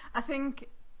 Yeah. No. I think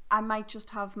I might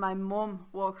just have my mum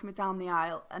walk me down the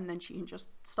aisle, and then she can just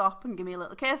stop and give me a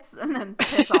little kiss and then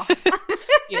piss off.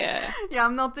 Yeah. Yeah,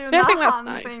 I'm not doing that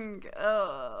hand thing.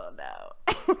 Oh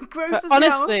no. Gross. But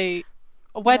honestly,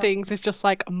 weddings is just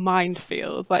like a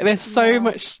minefield. Like, there's so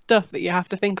much stuff that you have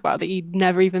to think about that you'd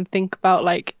never even think about,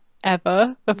 like,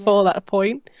 ever before that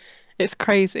point. It's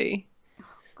crazy. Oh,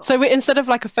 so instead of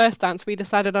like a first dance, we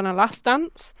decided on a last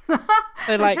dance.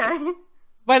 So like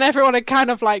when everyone had kind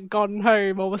of like gone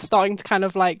home or was starting to kind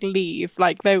of like leave,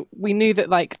 like we knew that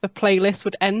like the playlist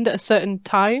would end at a certain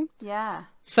time. Yeah.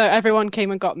 So everyone came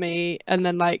and got me, and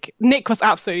then like Nick was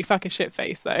absolutely fucking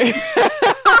shit-faced though. And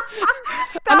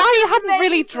I hadn't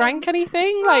really drank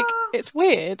anything. Like, it's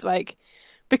weird, like,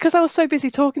 because I was so busy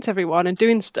talking to everyone and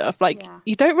doing stuff, like,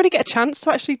 you don't really get a chance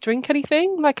to actually drink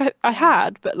anything. Like, I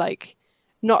had, but like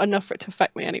not enough for it to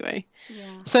affect me anyway.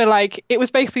 Yeah. So like it was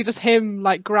basically just him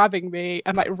like grabbing me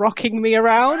and like rocking me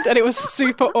around, and it was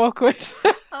super awkward.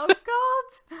 Oh God.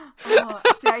 Oh,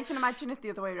 see, I can imagine it the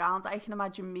other way around. I can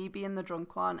imagine me being the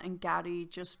drunk one and Gary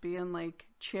just being like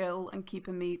chill and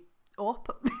keeping me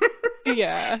up.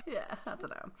 Yeah. Yeah, I don't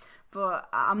know. But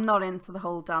I'm not into the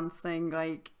whole dance thing.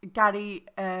 Like, Gary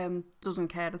doesn't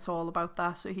care at all about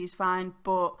that, so he's fine.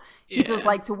 But he does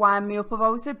like to wind me up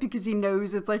about it because he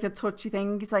knows it's like a touchy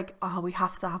thing. He's like, oh, we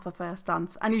have to have a first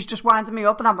dance. And he's just winding me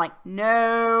up, and I'm like,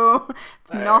 no,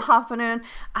 it's not happening.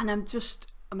 And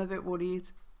I'm a bit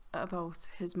worried about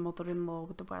his mother-in-law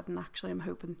with the wedding, actually. I'm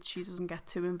hoping she doesn't get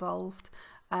too involved.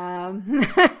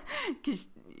 Because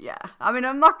yeah, I mean,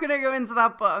 I'm not gonna go into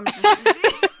that, but I'm just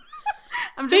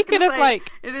I'm just Speaking gonna of say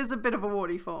like it is a bit of a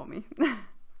worry for me.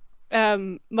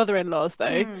 mother-in-laws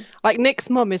though, like Nick's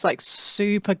mum is like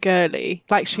super girly,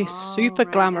 like she's super Right,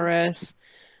 yeah. glamorous,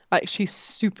 like she's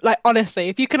super, like honestly,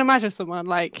 if you can imagine someone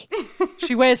like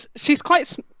she's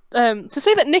quite to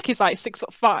say that Nick is like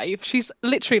 6'5", she's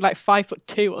literally like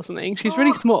 5'2" or something. She's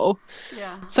really small.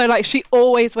 Yeah. So like she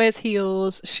always wears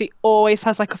heels. She always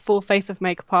has like a full face of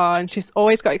makeup on. She's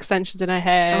always got extensions in her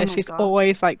hair. Oh my She's God.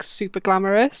 always like super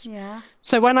glamorous. Yeah.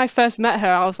 So when I first met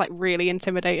her, I was like really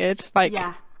intimidated. Like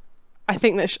Yeah. I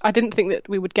think that I didn't think that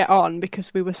we would get on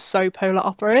because we were so polar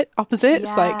opposites.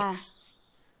 Yeah. Like,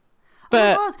 Oh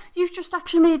my but God, you've just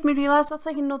actually made me realise that's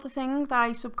like another thing that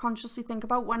I subconsciously think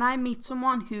about. When I meet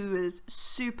someone who is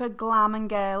super glam and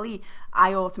girly,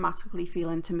 I automatically feel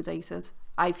intimidated.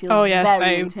 I feel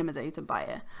very same. intimidated by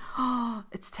it. Oh,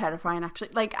 it's terrifying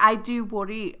actually. Like I do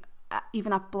worry,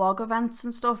 even at blog events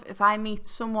and stuff, if I meet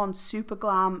someone super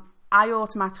glam, I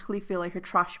automatically feel like a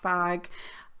trash bag.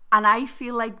 And I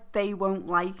feel like they won't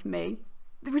like me.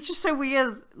 Which is so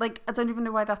weird. Like, I don't even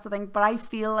know why that's a thing, but I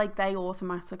feel like they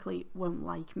automatically won't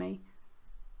like me.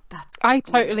 That's I weird.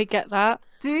 totally get that.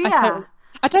 Do you?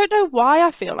 I don't know why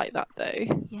I feel like that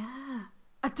though. Yeah.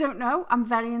 I don't know. I'm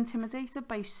very intimidated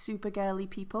by super girly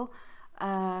people.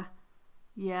 Yeah.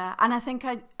 And I think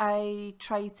I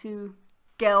try to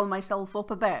girl myself up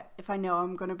a bit if I know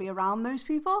I'm going to be around those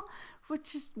people,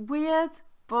 which is weird.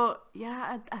 But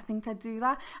yeah, I think I do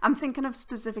that. I'm thinking of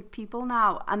specific people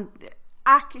now, and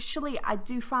actually I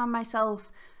do find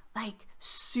myself like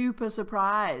super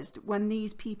surprised when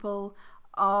these people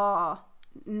are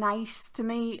nice to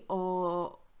me,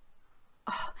 or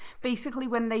basically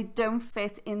when they don't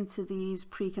fit into these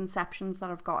preconceptions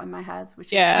that I've got in my head,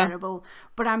 which is terrible.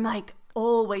 But I'm like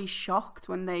always shocked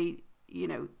when they, you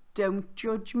know, don't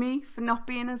judge me for not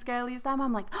being as girly as them.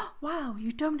 I'm like, oh, wow,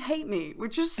 you don't hate me,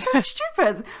 which is so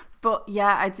stupid. But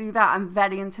yeah, I do that. I'm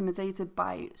very intimidated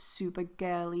by super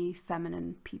girly,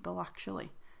 feminine people,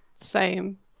 actually.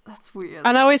 Same. That's weird.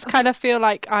 And I always kind of feel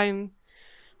like I'm,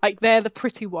 like they're the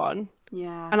pretty one.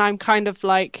 Yeah. And I'm kind of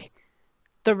like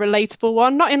the relatable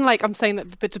one. Not in like, I'm saying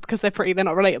that because they're pretty, they're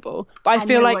not relatable. But I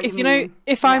feel like if, you know,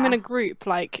 if I'm in a group,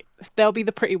 like they'll be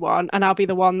the pretty one and I'll be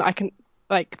the one that I can,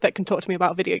 like, that can talk to me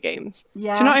about video games.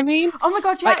 Yeah. Do you know what I mean? Oh my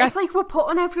God, yeah. Like, it's like we're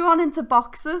putting everyone into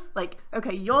boxes. Like,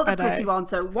 okay, you're the pretty one,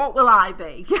 so what will I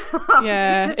be?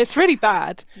 Yeah, it's really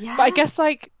bad. Yeah. But I guess,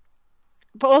 like,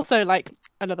 but also, like,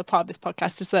 another part of this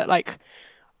podcast is that, like,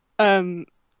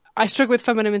 I struggle with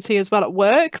femininity as well at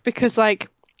work because, like,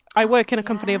 I work in a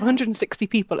company of 160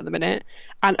 people at the minute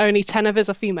and only 10 of us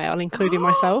are female, including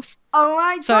myself. Oh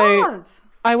my God.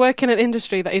 I work in an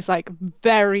industry that is like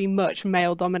very much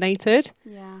male dominated.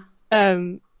 Yeah.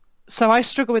 So I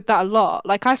struggle with that a lot.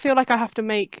 Like I feel like I have to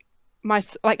make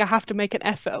an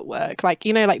effort at work. Like,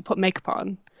 you know, like put makeup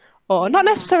on or not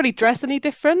necessarily dress any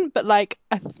different, but like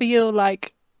I feel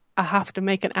like I have to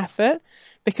make an effort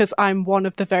because I'm one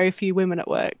of the very few women at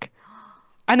work.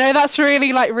 I know that's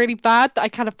really bad that I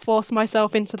kind of force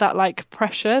myself into that like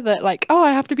pressure that like, oh,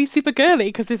 I have to be super girly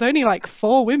because there's only like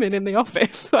 4 women in the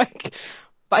office. Like,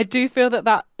 but I do feel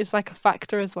that is like a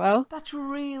factor as well. That's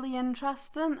really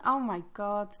interesting. Oh my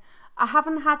God. I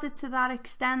haven't had it to that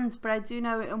extent, but I do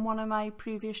know in one of my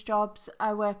previous jobs,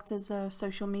 I worked as a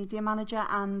social media manager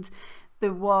and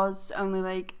there was only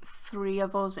like 3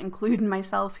 of us, including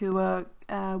myself, who were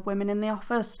women in the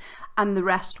office and the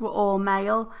rest were all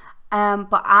male.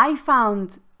 But I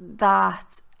found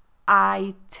that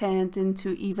I turned into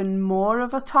even more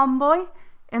of a tomboy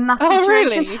in that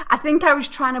situation. Really? I think I was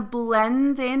trying to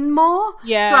blend in more.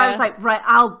 Yeah. So I was like, right,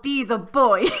 I'll be the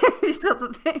boy sort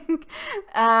of thing.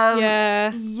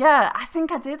 Yeah, I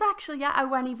think I did actually. Yeah, I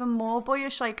went even more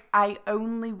boyish. Like I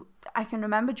can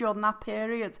remember during that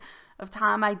period of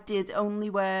time, I did only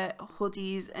wear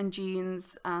hoodies and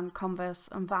jeans and Converse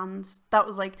and Vans. That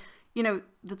was like, you know,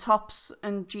 the tops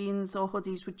and jeans or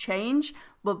hoodies would change,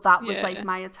 but that was like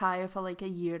my attire for like a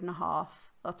year and a half.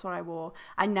 That's what I wore.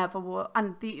 I never wore,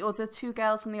 and the other 2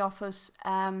 girls in the office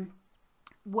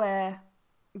were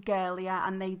girlier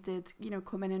and they did, you know,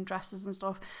 come in dresses and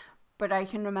stuff. But I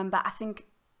can remember, I think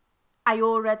I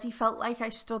already felt like I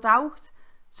stood out,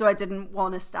 so I didn't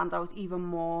want to stand out even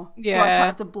more. Yeah. So I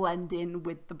tried to blend in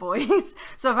with the boys.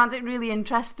 So I found it really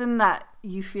interesting that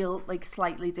you feel like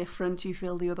slightly different. You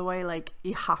feel the other way, like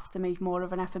you have to make more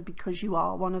of an effort because you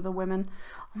are one of the women.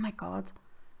 Oh my God.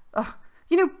 Ugh.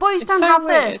 You know, boys don't have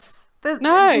this. There's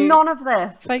none of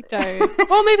this. They don't.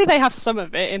 Well, maybe they have some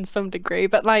of it in some degree,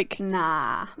 but like...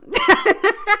 Nah.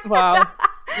 Wow.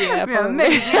 Yeah, Yeah, probably.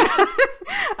 maybe.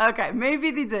 Okay,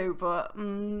 maybe they do, but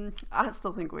I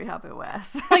still think we have it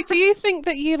worse. Like, do you think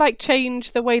that you like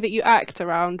change the way that you act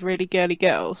around really girly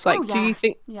girls? Oh Like, do yeah, you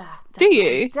think? yeah, Do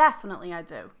definitely, you? definitely, I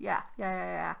do. Yeah, yeah,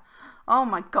 yeah, yeah. Oh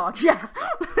my god, yeah.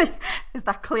 Is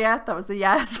that clear? That was a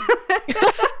yes.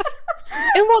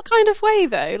 In what kind of way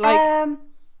though? Like, um,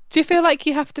 do you feel like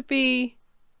you have to be?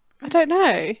 I don't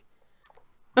know.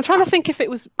 I'm trying to think if it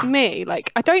was me. Like,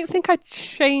 I don't think I'd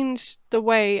change the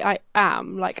way I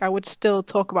am. Like, I would still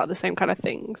talk about the same kind of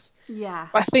things. yeah.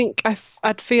 But I think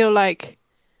I'd feel like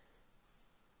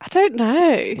I don't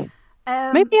know.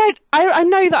 Um, Maybe I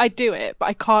know that I do it, but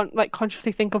I can't like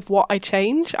consciously think of what I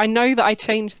change. I know that I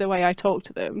change the way I talk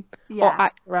to them or yeah.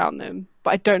 act around them,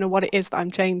 but I don't know what it is that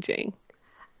I'm changing.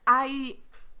 I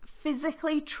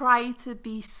physically try to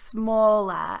be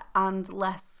smaller and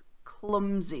less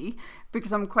clumsy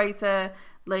because I'm quite a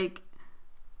like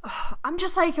I'm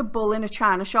just like a bull in a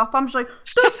china shop. I'm just like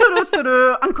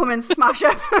and come and smash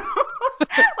it.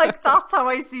 Like that's how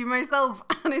I see myself,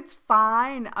 and it's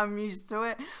fine. I'm used to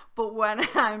it. But when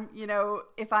I'm,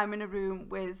 if I'm in a room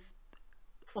with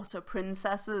utter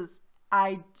princesses,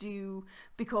 I do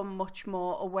become much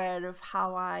more aware of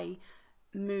how I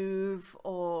move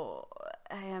or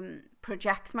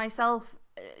project myself.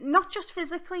 Not just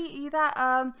physically either.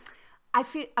 I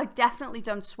definitely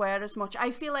don't swear as much.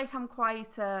 I feel like I'm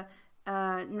quite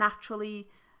naturally.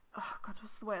 Oh God,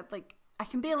 what's the word? Like I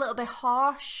can be a little bit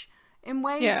harsh in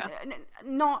ways. Yeah.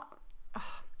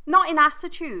 Not in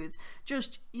attitude.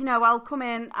 Just I'll come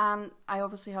in and I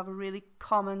obviously have a really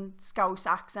common Scouse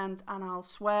accent, and I'll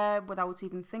swear without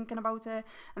even thinking about it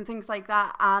and things like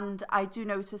that. And I do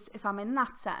notice if I'm in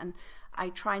that setting, I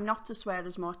try not to swear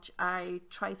as much. I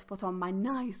try to put on my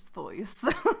nice voice.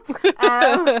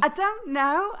 I don't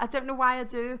know why I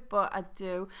do, but I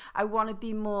do. I want to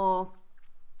be more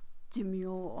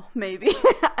demure, maybe.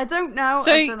 I don't know.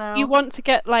 So I don't know. you want to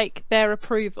get like their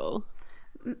approval?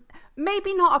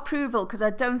 Maybe not approval, because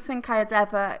I don't think I'd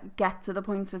ever get to the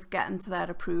point of getting to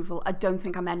their approval. I don't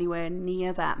think I'm anywhere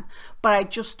near them, but I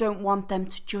just don't want them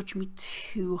to judge me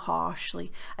too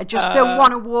harshly. I just don't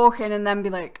want to walk in and then be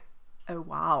like, oh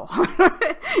wow.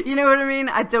 You know what I mean?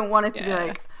 I don't want it to be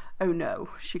like, oh no,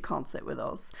 she can't sit with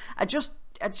us. I just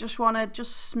want to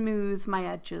just smooth my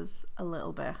edges a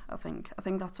little bit. I think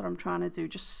that's what I'm trying to do,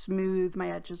 just smooth my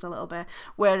edges a little bit.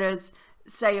 Whereas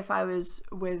say if I was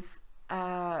with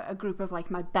a group of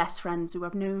like my best friends who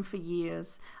I've known for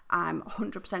years, I'm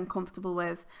 100% comfortable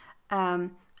with,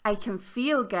 I can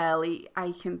feel girly,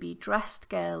 I can be dressed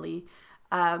girly,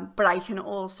 but I can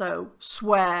also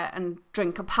swear and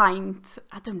drink a pint.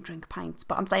 I don't drink pints,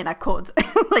 but I'm saying I could.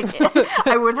 Like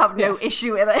I would have no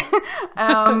issue with it.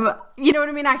 You know what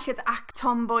I mean? I could act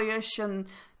tomboyish and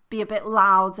be a bit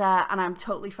louder, and I'm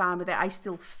totally fine with it. I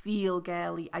still feel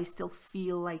girly. I still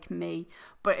feel like me.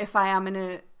 But if I am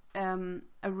in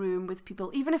a room with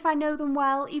people, even if I know them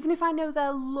well, even if I know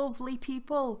they're lovely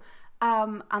people,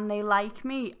 and they like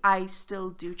me, I still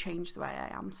do change the way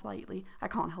I am slightly. I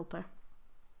can't help it.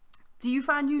 Do you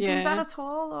find you do that at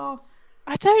all, or?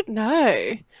 I don't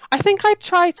know. I think I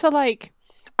try to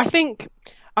I think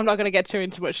I'm not going to get too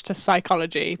into much to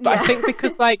psychology, but I think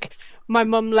because like my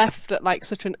mum left at like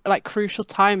such an crucial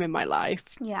time in my life.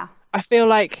 Yeah. I feel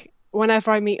like whenever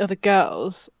I meet other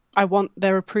girls, I want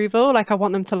their approval. Like I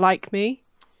want them to like me.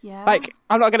 Yeah. Like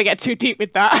I'm not going to get too deep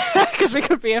with that because we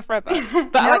could be here forever.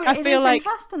 But no, like I feel like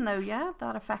interesting though. Yeah,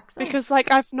 that affects it. Because like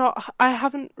I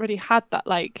haven't really had that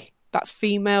that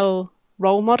female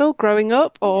role model growing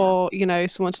up, or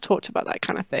someone to talk to about that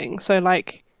kind of thing. So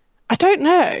like I don't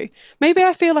know, maybe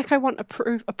I feel like I want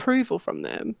approval from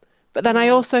them, but then I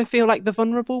also feel like the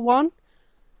vulnerable one,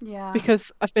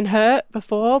 because I've been hurt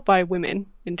before by women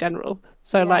in general.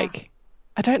 So like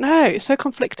I don't know, it's so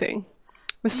conflicting.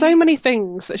 There's so many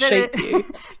things that shape you.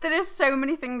 There is so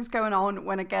many things going on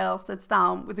when a girl sits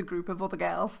down with a group of other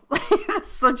girls. There's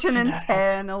such an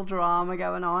internal drama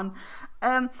going on.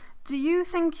 Do you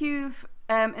think you've,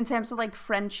 in terms of like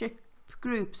friendship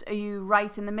groups, are you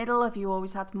right in the middle? Have you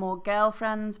always had more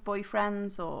girlfriends,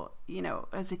 boyfriends, or,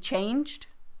 has it changed?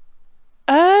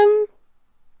 I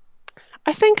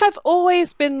think I've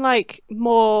always been like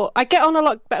more, I get on a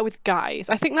lot better with guys.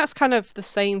 I think that's kind of the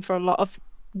same for a lot of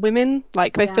women.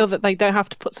 Like they feel that they don't have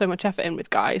to put so much effort in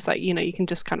with guys. Like, you can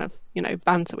just kind of,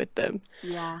 banter with them.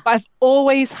 Yeah. But I've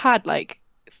always had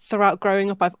throughout growing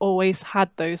up, I've always had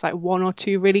those like one or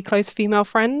two really close female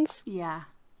friends. Yeah.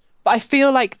 But I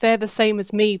feel like they're the same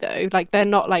as me though. Like they're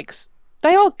not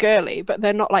they are girly, but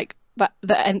they're not like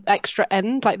the extra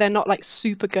end. Like they're not like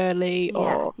super girly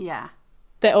or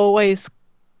they're always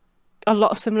a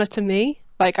lot similar to me.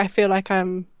 Like I feel like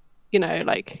I'm,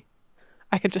 like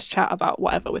I could just chat about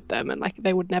whatever with them and like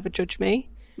they would never judge me.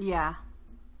 Yeah.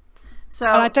 So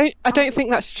And I don't think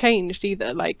that's changed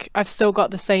either. Like I've still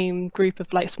got the same group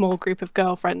of like small group of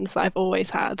girlfriends that I've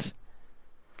always had.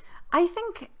 I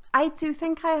do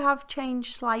think I have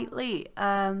changed slightly,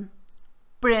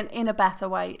 but in a better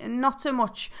way, and not so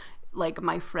much like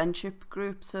my friendship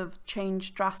groups have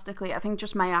changed drastically. I think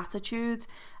just my attitude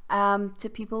to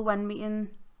people when meeting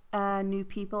new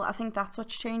people. I think that's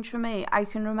what's changed for me. I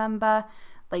can remember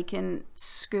like in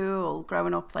school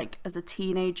growing up, like as a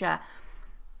teenager,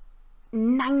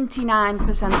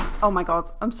 99%. Oh my god,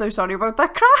 I'm so sorry about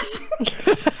that crash.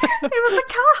 It was a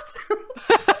cat.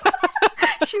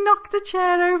 She knocked a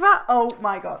chair over. Oh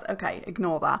my god. Okay,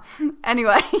 ignore that.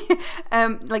 Anyway,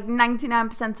 like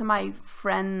 99% of my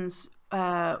friends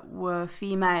were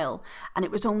female, and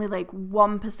it was only like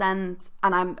 1%,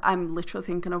 and I'm literally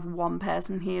thinking of one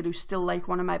person here who's still like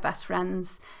one of my best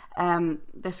friends.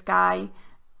 This guy,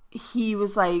 he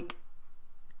was like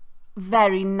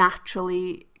very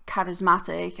naturally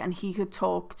charismatic, and he could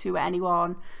talk to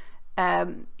anyone.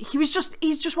 He's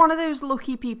just one of those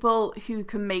lucky people who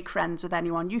can make friends with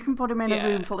anyone. You can put him in a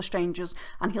room full of strangers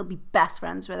and he'll be best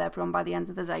friends with everyone by the end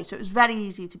of the day. So it was very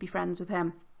easy to be friends with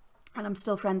him, and I'm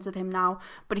still friends with him now.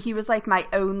 But he was like my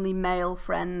only male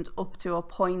friend up to a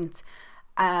point,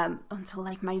 until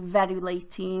like my very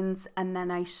late teens. And then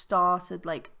I started,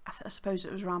 like, I suppose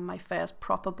it was around my first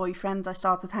proper boyfriend, I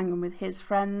started hanging with his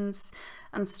friends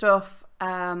and stuff.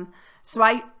 So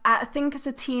I think as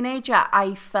a teenager,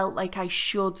 I felt like I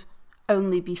should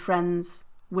only be friends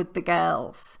with the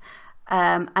girls.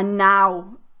 And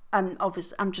now,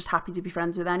 obviously, I'm just happy to be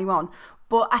friends with anyone.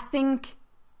 But I think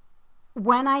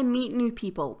when I meet new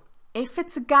people, if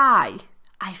it's a guy,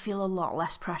 I feel a lot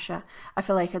less pressure. I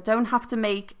feel like I don't have to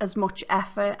make as much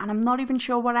effort, and I'm not even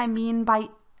sure what I mean by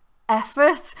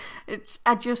effort.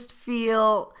 I just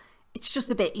feel it's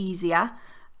just a bit easier.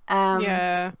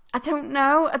 I don't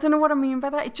know what I mean by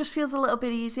that. It just feels a little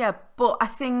bit easier. But I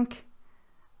think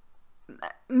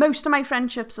most of my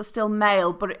friendships are still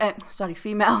male, but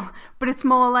female. But it's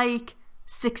more like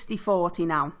 60-40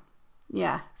 now.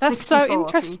 Yeah, that's 60-40. So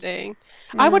interesting.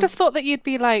 Yeah. I would have thought that you'd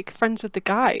be like friends with the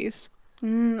guys.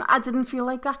 I didn't feel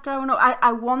like that growing up.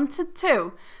 I wanted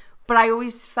to, but I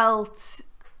always felt,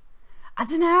 I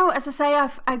don't know, as I say,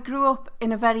 I grew up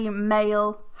in a very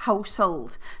male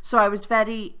household, so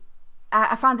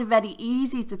I found it very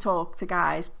easy to talk to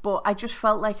guys, but I just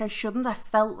felt like I shouldn't. I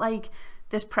felt like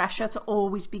this pressure to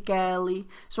always be girly,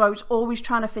 so I was always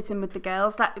trying to fit in with the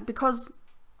girls, that because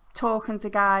talking to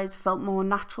guys felt more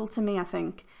natural to me, I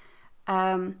think.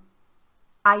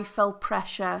 I felt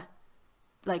pressure,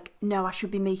 like, no, I should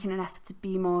be making an effort to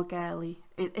be more girly.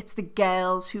 It's the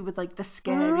girls who were like the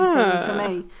scary thing for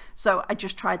me. So I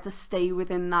just tried to stay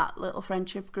within that little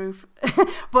friendship group.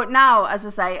 But now, as I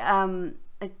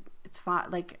say, it's fine.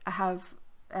 Like, I have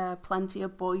plenty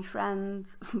of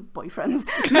boyfriends, male friends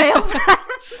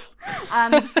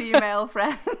and female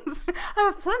friends. I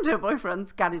have plenty of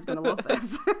boyfriends. Gary's going to love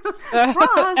this.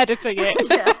 Editing it.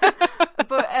 Yeah.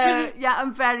 But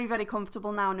I'm very, very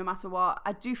comfortable now, no matter what.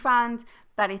 I do find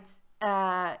that it's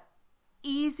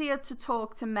easier to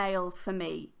talk to males for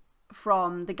me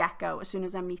from the get-go as soon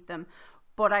as I meet them.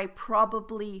 But I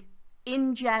probably,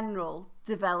 in general,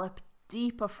 develop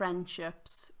deeper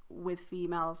friendships with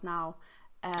females now.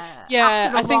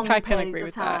 After I think I can agree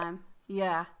with that.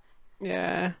 Yeah.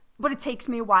 But it takes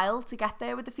me a while to get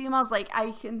there with the females. Like,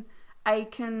 I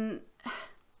can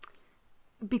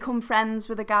become friends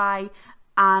with a guy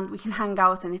and we can hang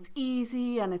out and it's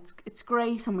easy and it's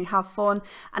great and we have fun,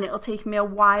 and it'll take me a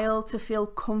while to feel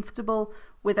comfortable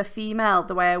with a female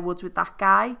the way I would with that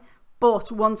guy.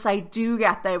 But once I do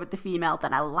get there with the female,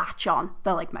 then I latch on.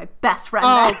 They're like my best friend.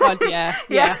 Oh god, yeah.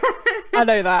 I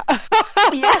know that.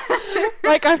 Yeah.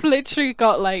 Like, I've literally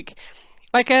got like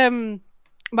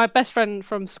my best friend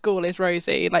from school is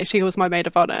Rosie. Like, she was my maid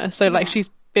of honor, so like she's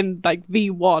been like the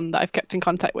one that I've kept in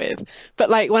contact with. But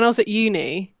like when I was at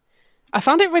uni, I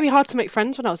found it really hard to make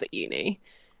friends when I was at uni.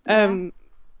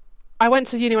 I went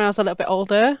to uni when I was a little bit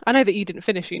older. I know that you didn't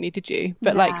finish uni, did you?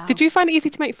 But like, did you find it easy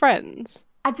to make friends?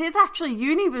 I did, actually.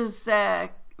 Uni was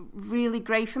really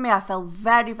great for me. I felt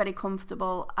very, very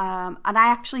comfortable. And I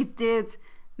actually did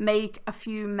make a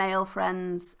few male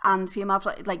friends and female.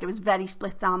 Like, it was very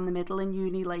split down the middle in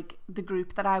uni. Like, the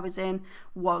group that I was in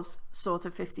was sort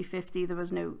of 50-50. There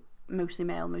was no mostly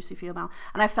male, mostly female.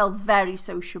 And I felt very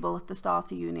sociable at the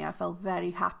start of uni. I felt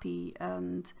very happy,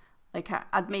 and like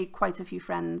I'd made quite a few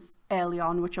friends early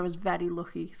on, which I was very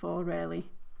lucky for, really.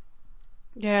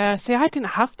 Yeah, see, I didn't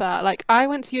have that. Like, I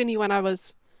went to uni when I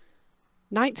was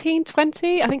 19,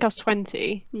 20. I think I was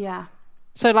 20. Yeah.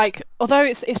 So like, although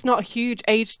it's not a huge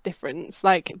age difference,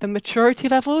 like the maturity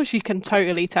levels, you can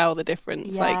totally tell the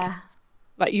difference. Yeah.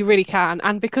 Like you really can.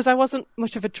 And because I wasn't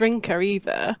much of a drinker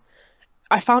either,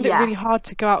 I found it Yeah. really hard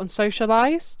to go out and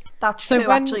socialize. That's So true,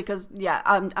 when actually, because yeah,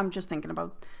 I'm just thinking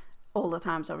about all the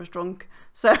times I was drunk.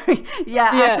 So yeah,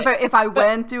 I yeah, suppose if I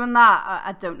weren't doing that,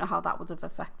 I don't know how that would have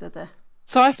affected it.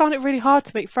 so I found it really hard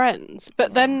to make friends. But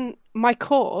Yeah. then my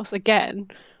course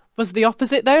again was the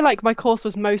opposite though. Like my course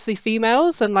was mostly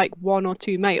females and like one or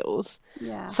two males.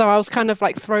 Yeah. So I was kind of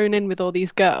like thrown in with all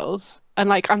these girls, and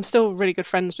like I'm still really good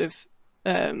friends with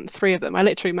three of them. I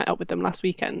literally met up with them last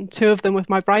weekend. Two of them with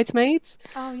my bridesmaids.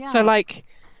 Oh So yeah. like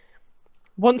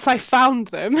once I found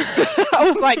them,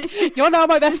 I was like, "You're now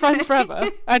my best friend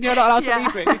forever, and you're not allowed to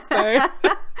leave me." So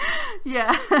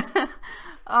Yeah.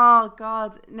 Oh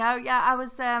God. No, yeah, I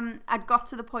was I'd got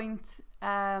to the point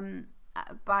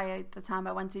by the time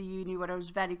I went to uni where I was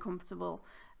very comfortable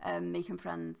making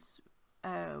friends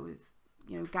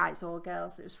with guys or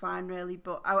girls. It was fine really,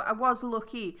 but I was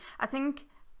lucky. I think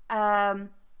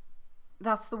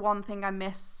that's the one thing I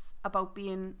miss about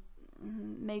being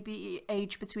maybe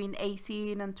age between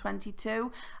 18 and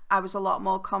 22. I was a lot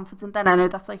more confident then. I know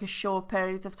that's like a short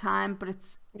period of time, but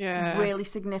it's yeah, really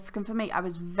significant for me. I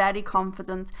was very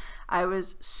confident. I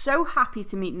was so happy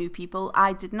to meet new people.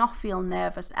 I did not feel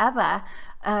nervous ever.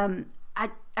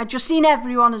 I just seen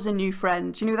everyone as a new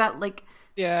friend. You know that like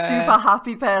yeah. super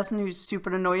happy person who's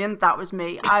super annoying? That was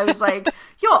me. I was like,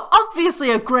 you're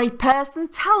obviously a great person.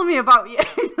 Tell me about you.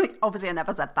 Like, obviously, I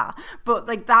never said that. But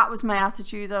like that was my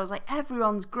attitude. I was like,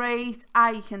 everyone's great.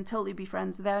 I can totally be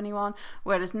friends with anyone.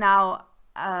 Whereas now,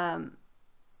 I'm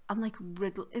like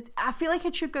riddled. I feel like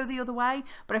it should go the other way.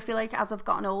 But I feel like as I've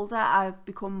gotten older, I've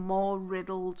become more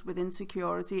riddled with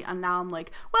insecurity. And now I'm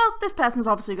like, well, this person's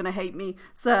obviously going to hate me.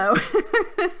 So...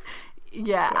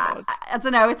 Yeah, I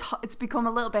don't know. It's become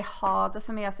a little bit harder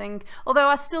for me, I think. Although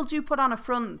I still do put on a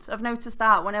front. I've noticed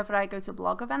that whenever I go to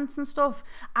blog events and stuff,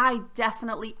 I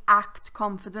definitely act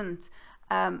confident.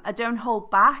 I don't hold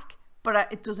back,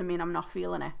 but it doesn't mean I'm not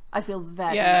feeling it. I feel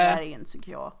very, Yeah. very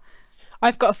insecure.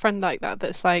 I've got a friend like that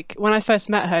that's like when I first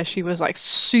met her, she was like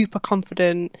super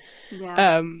confident,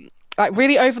 Yeah, like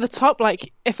really over the top.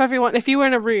 Like if you were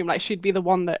in a room, like she'd be the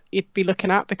one that you'd be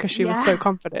looking at because she was so yeah,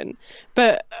 confident.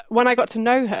 But when I got to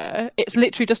know her, it's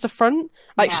literally just a front.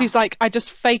 Like yeah, she's like, I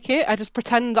just fake it. I just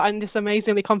pretend that I'm this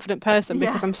amazingly confident person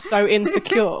because yeah. I'm so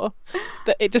insecure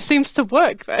that it just seems to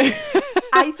work though.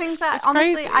 I think that It's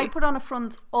honestly, I crazy. put on a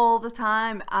front all the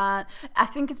time. I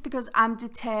think it's because I'm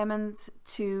determined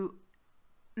to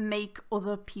make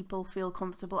other people feel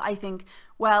comfortable. I think,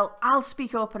 well, I'll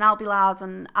speak up and I'll be loud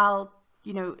and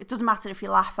it doesn't matter if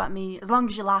you laugh at me as long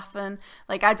as you're laughing.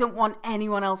 Like, I don't want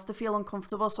anyone else to feel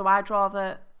uncomfortable, so I'd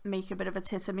rather make a bit of a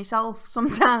tit of myself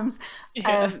sometimes.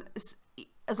 Yeah.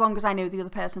 As long as I know the other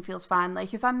person feels fine.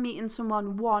 Like if I'm meeting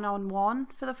someone one-on-one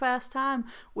for the first time,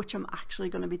 which I'm actually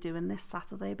going to be doing this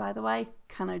Saturday, by the way,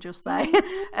 can I just say,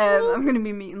 I'm going to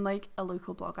be meeting like a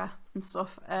local blogger and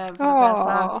stuff for the first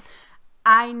time. Oh,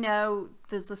 I know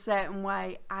there's a certain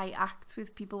way I act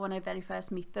with people when I very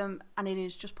first meet them, and it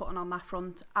is just putting on that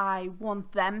front. I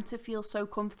want them to feel so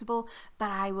comfortable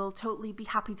that I will totally be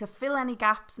happy to fill any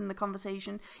gaps in the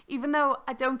conversation, even though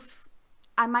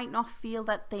I might not feel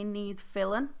that they need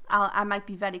filling. I might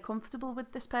be very comfortable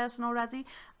with this person already.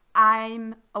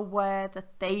 I'm aware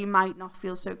that they might not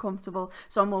feel so comfortable,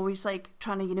 so I'm always like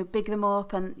trying to big them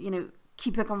up and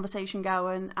keep the conversation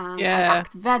going, and I yeah.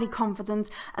 act very confident,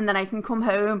 and then I can come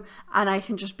home and I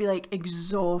can just be like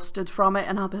exhausted from it,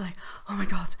 and I'll be like, oh my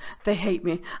god, they hate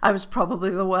me, I was probably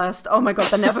the worst, oh my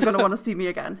god, they're never going to want to see me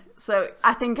again. So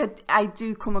I think I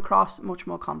do come across much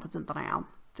more confident than I am,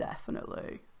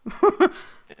 definitely.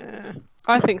 Yeah.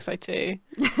 I think so too.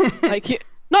 Like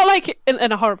not like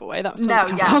in a horrible way. That was No,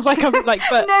 yeah. sounds like I'm like,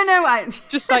 but no, I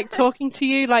just like talking to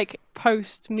you like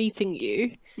post meeting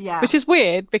you, yeah, which is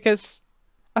weird because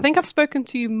I think I've spoken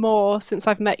to you more since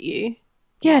I've met you.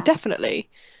 Yeah, definitely.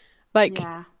 Like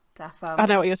yeah, defo. I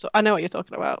know what you're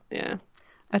talking about. Yeah,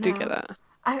 I do get No. that.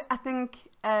 I think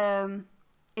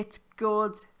it's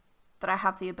good that I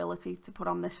have the ability to put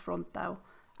on this front, though.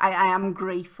 I am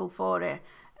grateful for it.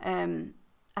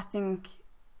 I think,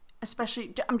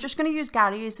 especially, I'm just going to use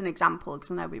Gary as an example because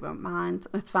I know we won't mind.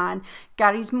 It's fine.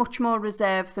 Gary's much more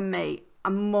reserved than me.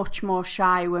 I'm much more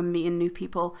shy when meeting new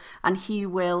people, and he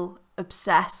will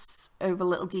obsess over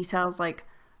little details like,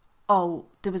 oh,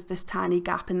 there was this tiny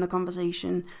gap in the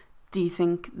conversation. Do you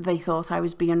think they thought I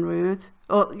was being rude?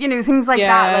 Or, things like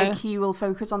that. Like, he will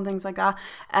focus on things like that.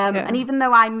 Yeah. And even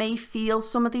though I may feel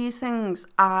some of these things,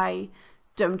 I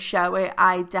don't show it.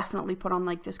 I definitely put on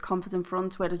like this confident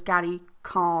front, whereas Gary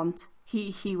can't.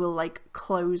 He will like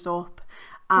close up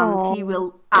and he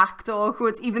will act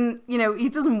awkward, even, you know, he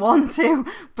doesn't want to,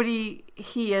 but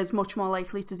he is much more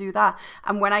likely to do that.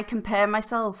 And when I compare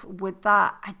myself with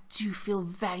that, I do feel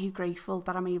very grateful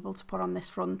that I'm able to put on this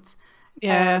front.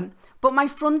 Yeah. But my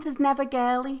front is never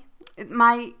girly.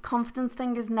 My confidence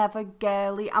thing is never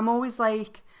girly. I'm always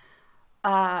like,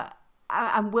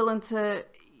 I'm willing to,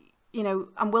 you know,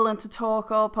 I'm willing to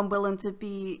talk up. I'm willing to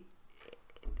be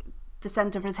the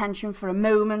centre of attention for a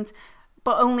moment,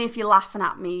 but only if you're laughing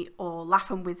at me or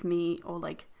laughing with me or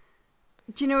like,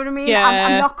 do you know what I mean? Yeah.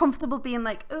 I'm not comfortable being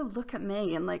like, oh, look at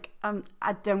me, and like I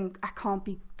can't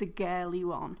be the girly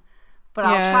one, but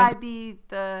I'll try be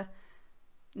the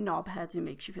knobhead who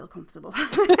makes you feel comfortable.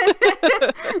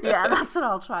 Yeah, that's what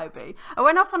I'll try be. I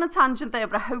went off on a tangent there,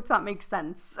 but I hope that makes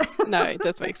sense. No, it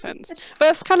does make sense. But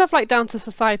it's kind of like down to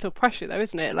societal pressure, though,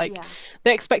 isn't it? Like,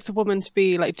 they expect a woman to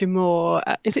be like demure.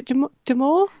 Is it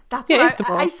demure? That's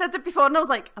what I said it before, and I was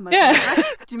like, am I saying it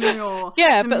right? Demure.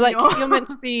 Yeah, but like you're meant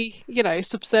to be, you know,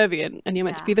 subservient, and you're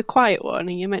meant to be the quiet one,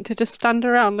 and you're meant to just stand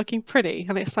around looking pretty,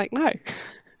 and it's like, no.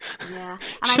 Yeah,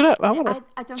 and shut up!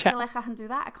 I don't feel like I can do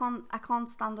that. I can't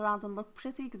stand around and look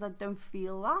pretty because I don't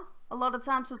feel that a lot of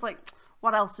times. So it's like,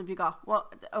 what else have you got?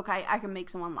 What? Okay, I can make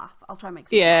someone laugh. I'll try and make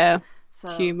someone laugh.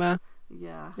 So humor.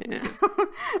 Yeah.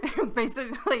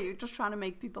 Basically, you're just trying to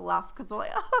make people laugh because we're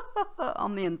like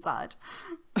on the inside.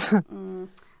 I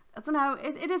don't know.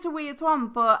 It is a weird one,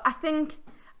 but I think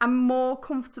I'm more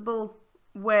comfortable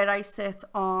where I sit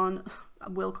on,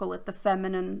 we'll call it the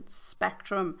feminine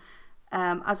spectrum.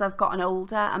 As I've gotten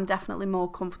older, I'm definitely more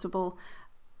comfortable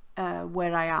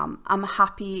where I am. I'm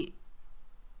happy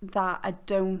that I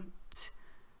don't...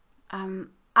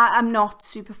 I'm not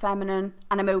super feminine,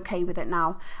 and I'm okay with it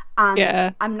now.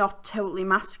 And I'm not totally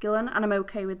masculine, and I'm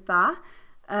okay with that.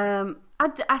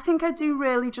 I think I do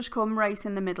really just come right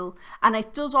in the middle. And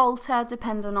it does alter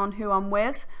depending on who I'm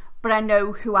with, but I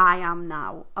know who I am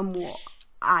now and what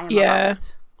I am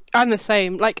about. I'm the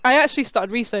same. Like, I actually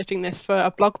started researching this for a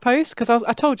blog post because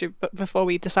I told you before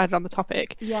we decided on the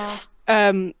topic. Yeah.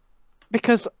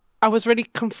 Because I was really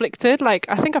conflicted. Like,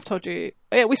 I think I've told you.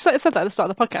 We said that at the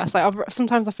start of the podcast. Like,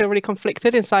 sometimes I feel really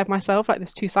conflicted inside myself. Like,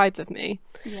 there's two sides of me.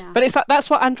 Yeah. But it's like that's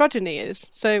what androgyny is.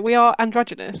 So we are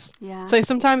androgynous. Yeah. So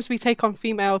sometimes we take on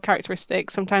female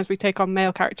characteristics. Sometimes we take on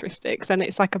male characteristics, and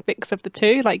it's like a mix of the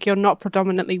two. Like, you're not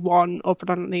predominantly one or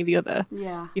predominantly the other.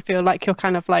 Yeah. You feel like you're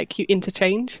kind of like you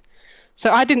interchange. So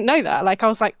I didn't know that. Like, I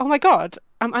was like, oh my God,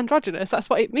 I'm androgynous. That's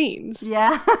what it means.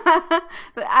 Yeah.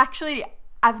 But actually,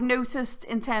 I've noticed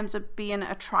in terms of being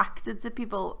attracted to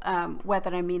people,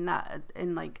 whether I mean that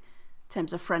in like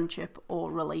terms of friendship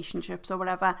or relationships or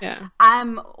whatever,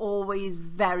 I'm always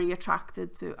very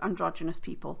attracted to androgynous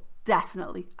people.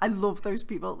 Definitely. I love those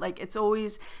people. Like, it's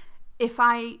always, if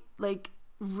I like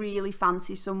really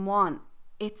fancy someone,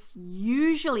 it's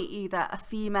usually either a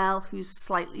female who's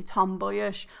slightly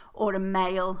tomboyish or a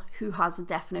male who has a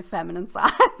definite feminine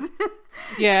side.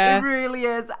 Yeah. It really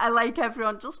is. I like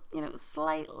everyone just, you know,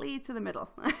 slightly to the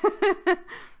middle.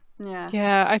 Yeah.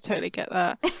 Yeah, I totally get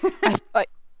that.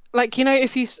 Like, you know,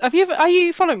 are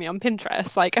you following me on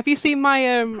Pinterest? Like, have you seen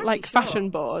my fashion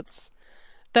boards?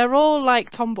 They're all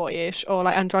like tomboyish or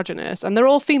like androgynous, and they're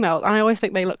all female, and I always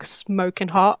think they look smoking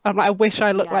hot. I'm like, I wish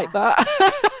I looked like that.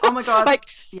 Oh my God. Like,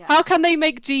 how can they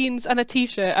make jeans and a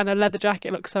t-shirt and a leather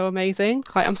jacket look so amazing?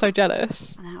 Like, I'm so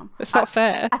jealous. I know. It's not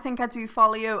fair. I think I do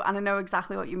follow you, and I know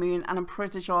exactly what you mean, and I'm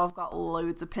pretty sure I've got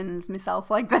loads of pins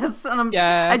myself like this, and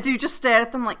I do just stare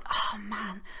at them like, oh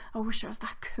man, I wish I was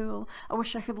that cool. I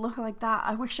wish I could look like that.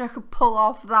 I wish I could pull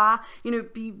off that, you know,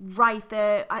 be right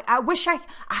there. I wish I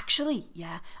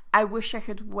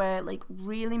could wear like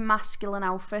really masculine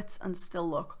outfits and still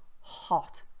look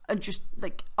hot, and just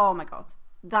like, oh my God,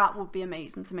 that would be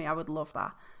amazing to me. I would love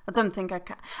that. I don't think I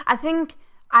can. I think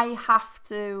I have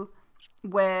to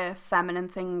wear feminine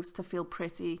things to feel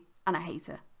pretty, and I hate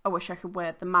it. I wish I could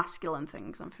wear the masculine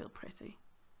things and feel pretty.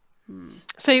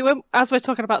 So as we're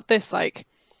talking about this, like,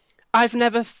 I've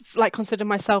never like considered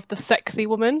myself the sexy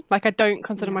woman. Like, I don't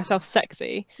consider myself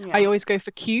sexy. I always go for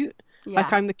cute.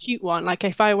 Like, I'm the cute one. Like,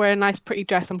 if I wear a nice pretty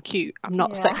dress, I'm cute. I'm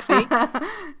not sexy.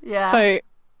 So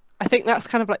I think that's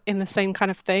kind of like in the same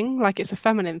kind of thing. Like, it's a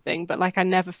feminine thing, but like I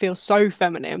never feel so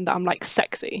feminine that I'm like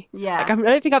sexy. Like, I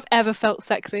don't think I've ever felt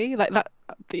sexy like that.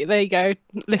 There you go,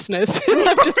 listeners.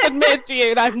 I've just admitted to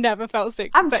you that I've never felt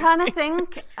sexy. I'm trying to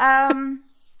think. I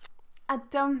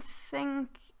don't think.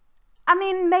 I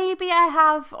mean, maybe I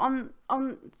have on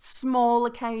small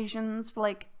occasions for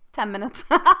like 10 minutes.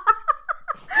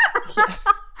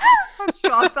 Oh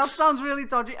God, that sounds really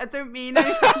dodgy. I don't mean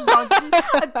anything dodgy.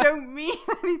 I don't mean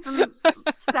anything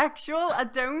sexual. I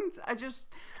don't.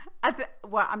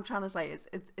 What I'm trying to say is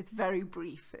it's very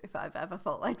brief if I've ever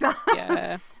felt like that.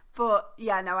 Yeah. But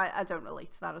yeah, no, I don't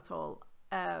relate to that at all.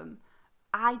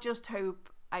 I just hope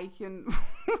I can...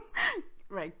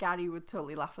 Right, Gary would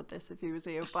totally laugh at this if he was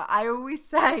here, but I always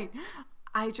say,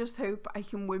 I just hope I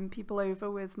can win people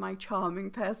over with my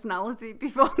charming personality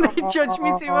before they judge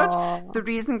me too much. The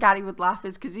reason Gary would laugh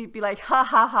is because he'd be like, ha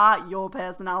ha ha, your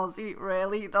personality,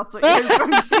 really? That's what you're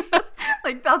going to do?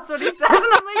 Like, that's what he says,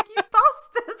 and I'm like, you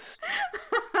bastard.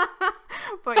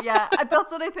 But yeah,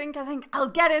 that's what I think. I think I'll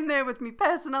get in there with my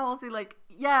personality, like,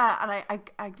 yeah, and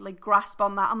I like grasp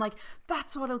on that. I'm like,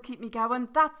 that's what'll keep me going.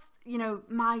 That's, you know,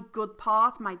 my good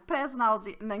part, my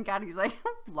personality. And then Gary's like,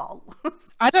 lol.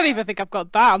 I don't even think I've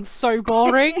got that. I'm so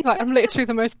boring. Like, I'm literally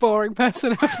the most boring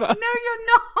person ever. No, you're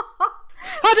not.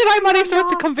 How did I manage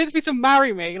to convince me to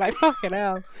marry me? Like, fucking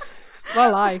hell.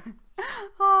 Well,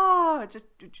 Oh,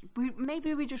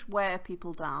 maybe we just wear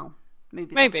people down.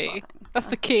 Maybe. That's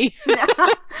the key. Yeah.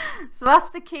 So that's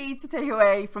the key to take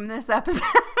away from this episode.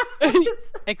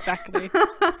 Exactly.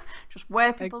 Just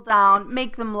wear people down,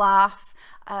 make them laugh.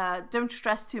 Don't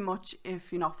stress too much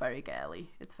if you're not very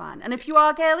girly. It's fine. And if you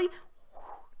are girly,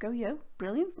 go you.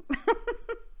 Brilliant.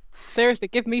 Seriously,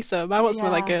 give me some. I want some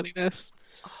of that girliness.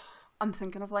 I'm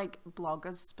thinking of like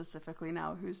bloggers specifically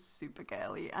now who's super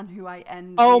girly and who I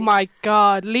envy. Oh my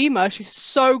God, Lima, she's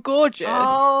so gorgeous.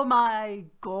 Oh my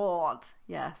God,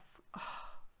 yes.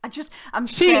 I'm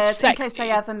scared in case I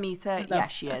ever meet her. Yeah,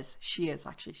 she is. She is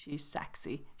actually. She's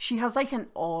sexy. She has like an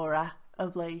aura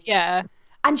of like. Yeah.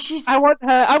 And she's. I want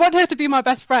her to be my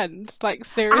best friend. Like,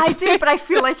 seriously. I do, but I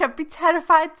feel like I'd be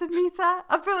terrified to meet her.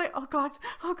 I feel like, oh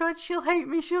God, she'll hate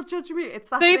me. She'll judge me. It's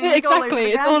that thing. Exactly. All over again.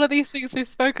 It's all of these things we've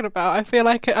spoken about. I feel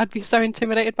like I'd be so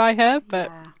intimidated by her,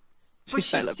 but. Yeah. But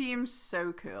she seems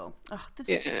so cool. Oh, this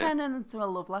is just turning into a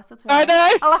love letter to her. I know.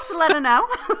 I'll have to let her know.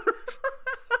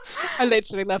 I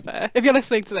literally love her. If you're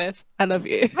listening to this, I love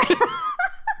you.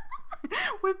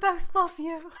 We both love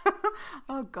you.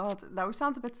 Oh God, no, we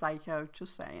sound a bit psycho.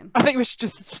 Just saying. I think we should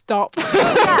just stop.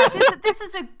 Yeah, this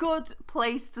is a good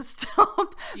place to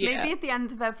stop. Yeah. Maybe at the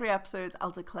end of every episode,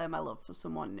 I'll declare my love for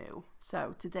someone new.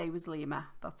 So today was Lima.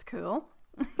 That's cool.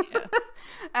 Yeah.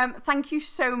 Thank you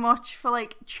so much for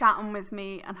like chatting with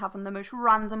me and having the most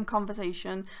random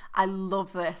conversation. I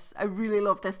love this. I really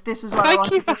love this. This is what I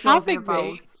wanted to talk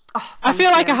about. Oh, I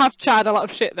feel like I have chatted a lot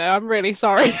of shit though. I'm really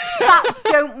sorry.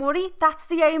 Don't worry. That's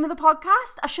the aim of the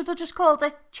podcast. I should have just called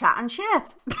it Chat and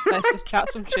Shit. Let's just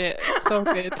chat some shit. It's so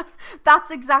good. That's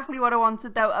exactly what I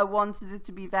wanted though. I wanted it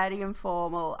to be very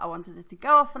informal. I wanted it to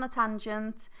go off on a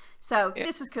tangent. So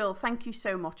This is cool. Thank you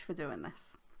so much for doing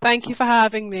this. Thank you for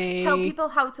having me. Tell people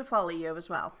how to follow you as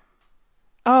well.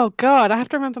 Oh God, I have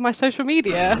to remember my social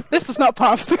media. This was not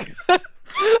part of the...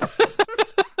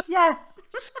 Yes.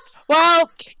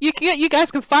 Well, you guys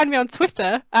can find me on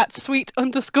Twitter at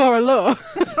 @sweet_allure.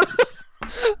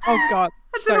 Oh God.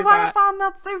 I don't know why I found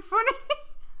that so funny.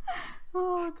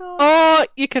 Oh God. Or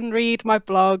you can read my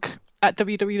blog at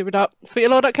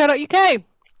www.sweetallure.co.uk.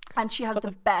 And she has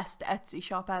the best Etsy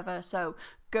shop ever. So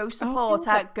go support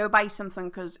her. Go buy something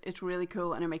because it's really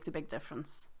cool and it makes a big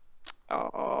difference.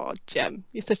 Oh, gem.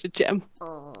 You're such a gem.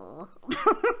 Oh.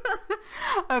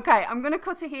 Okay, I'm going to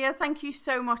cut it here. Thank you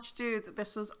so much, dude.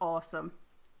 This was awesome.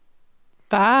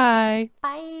 Bye.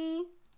 Bye.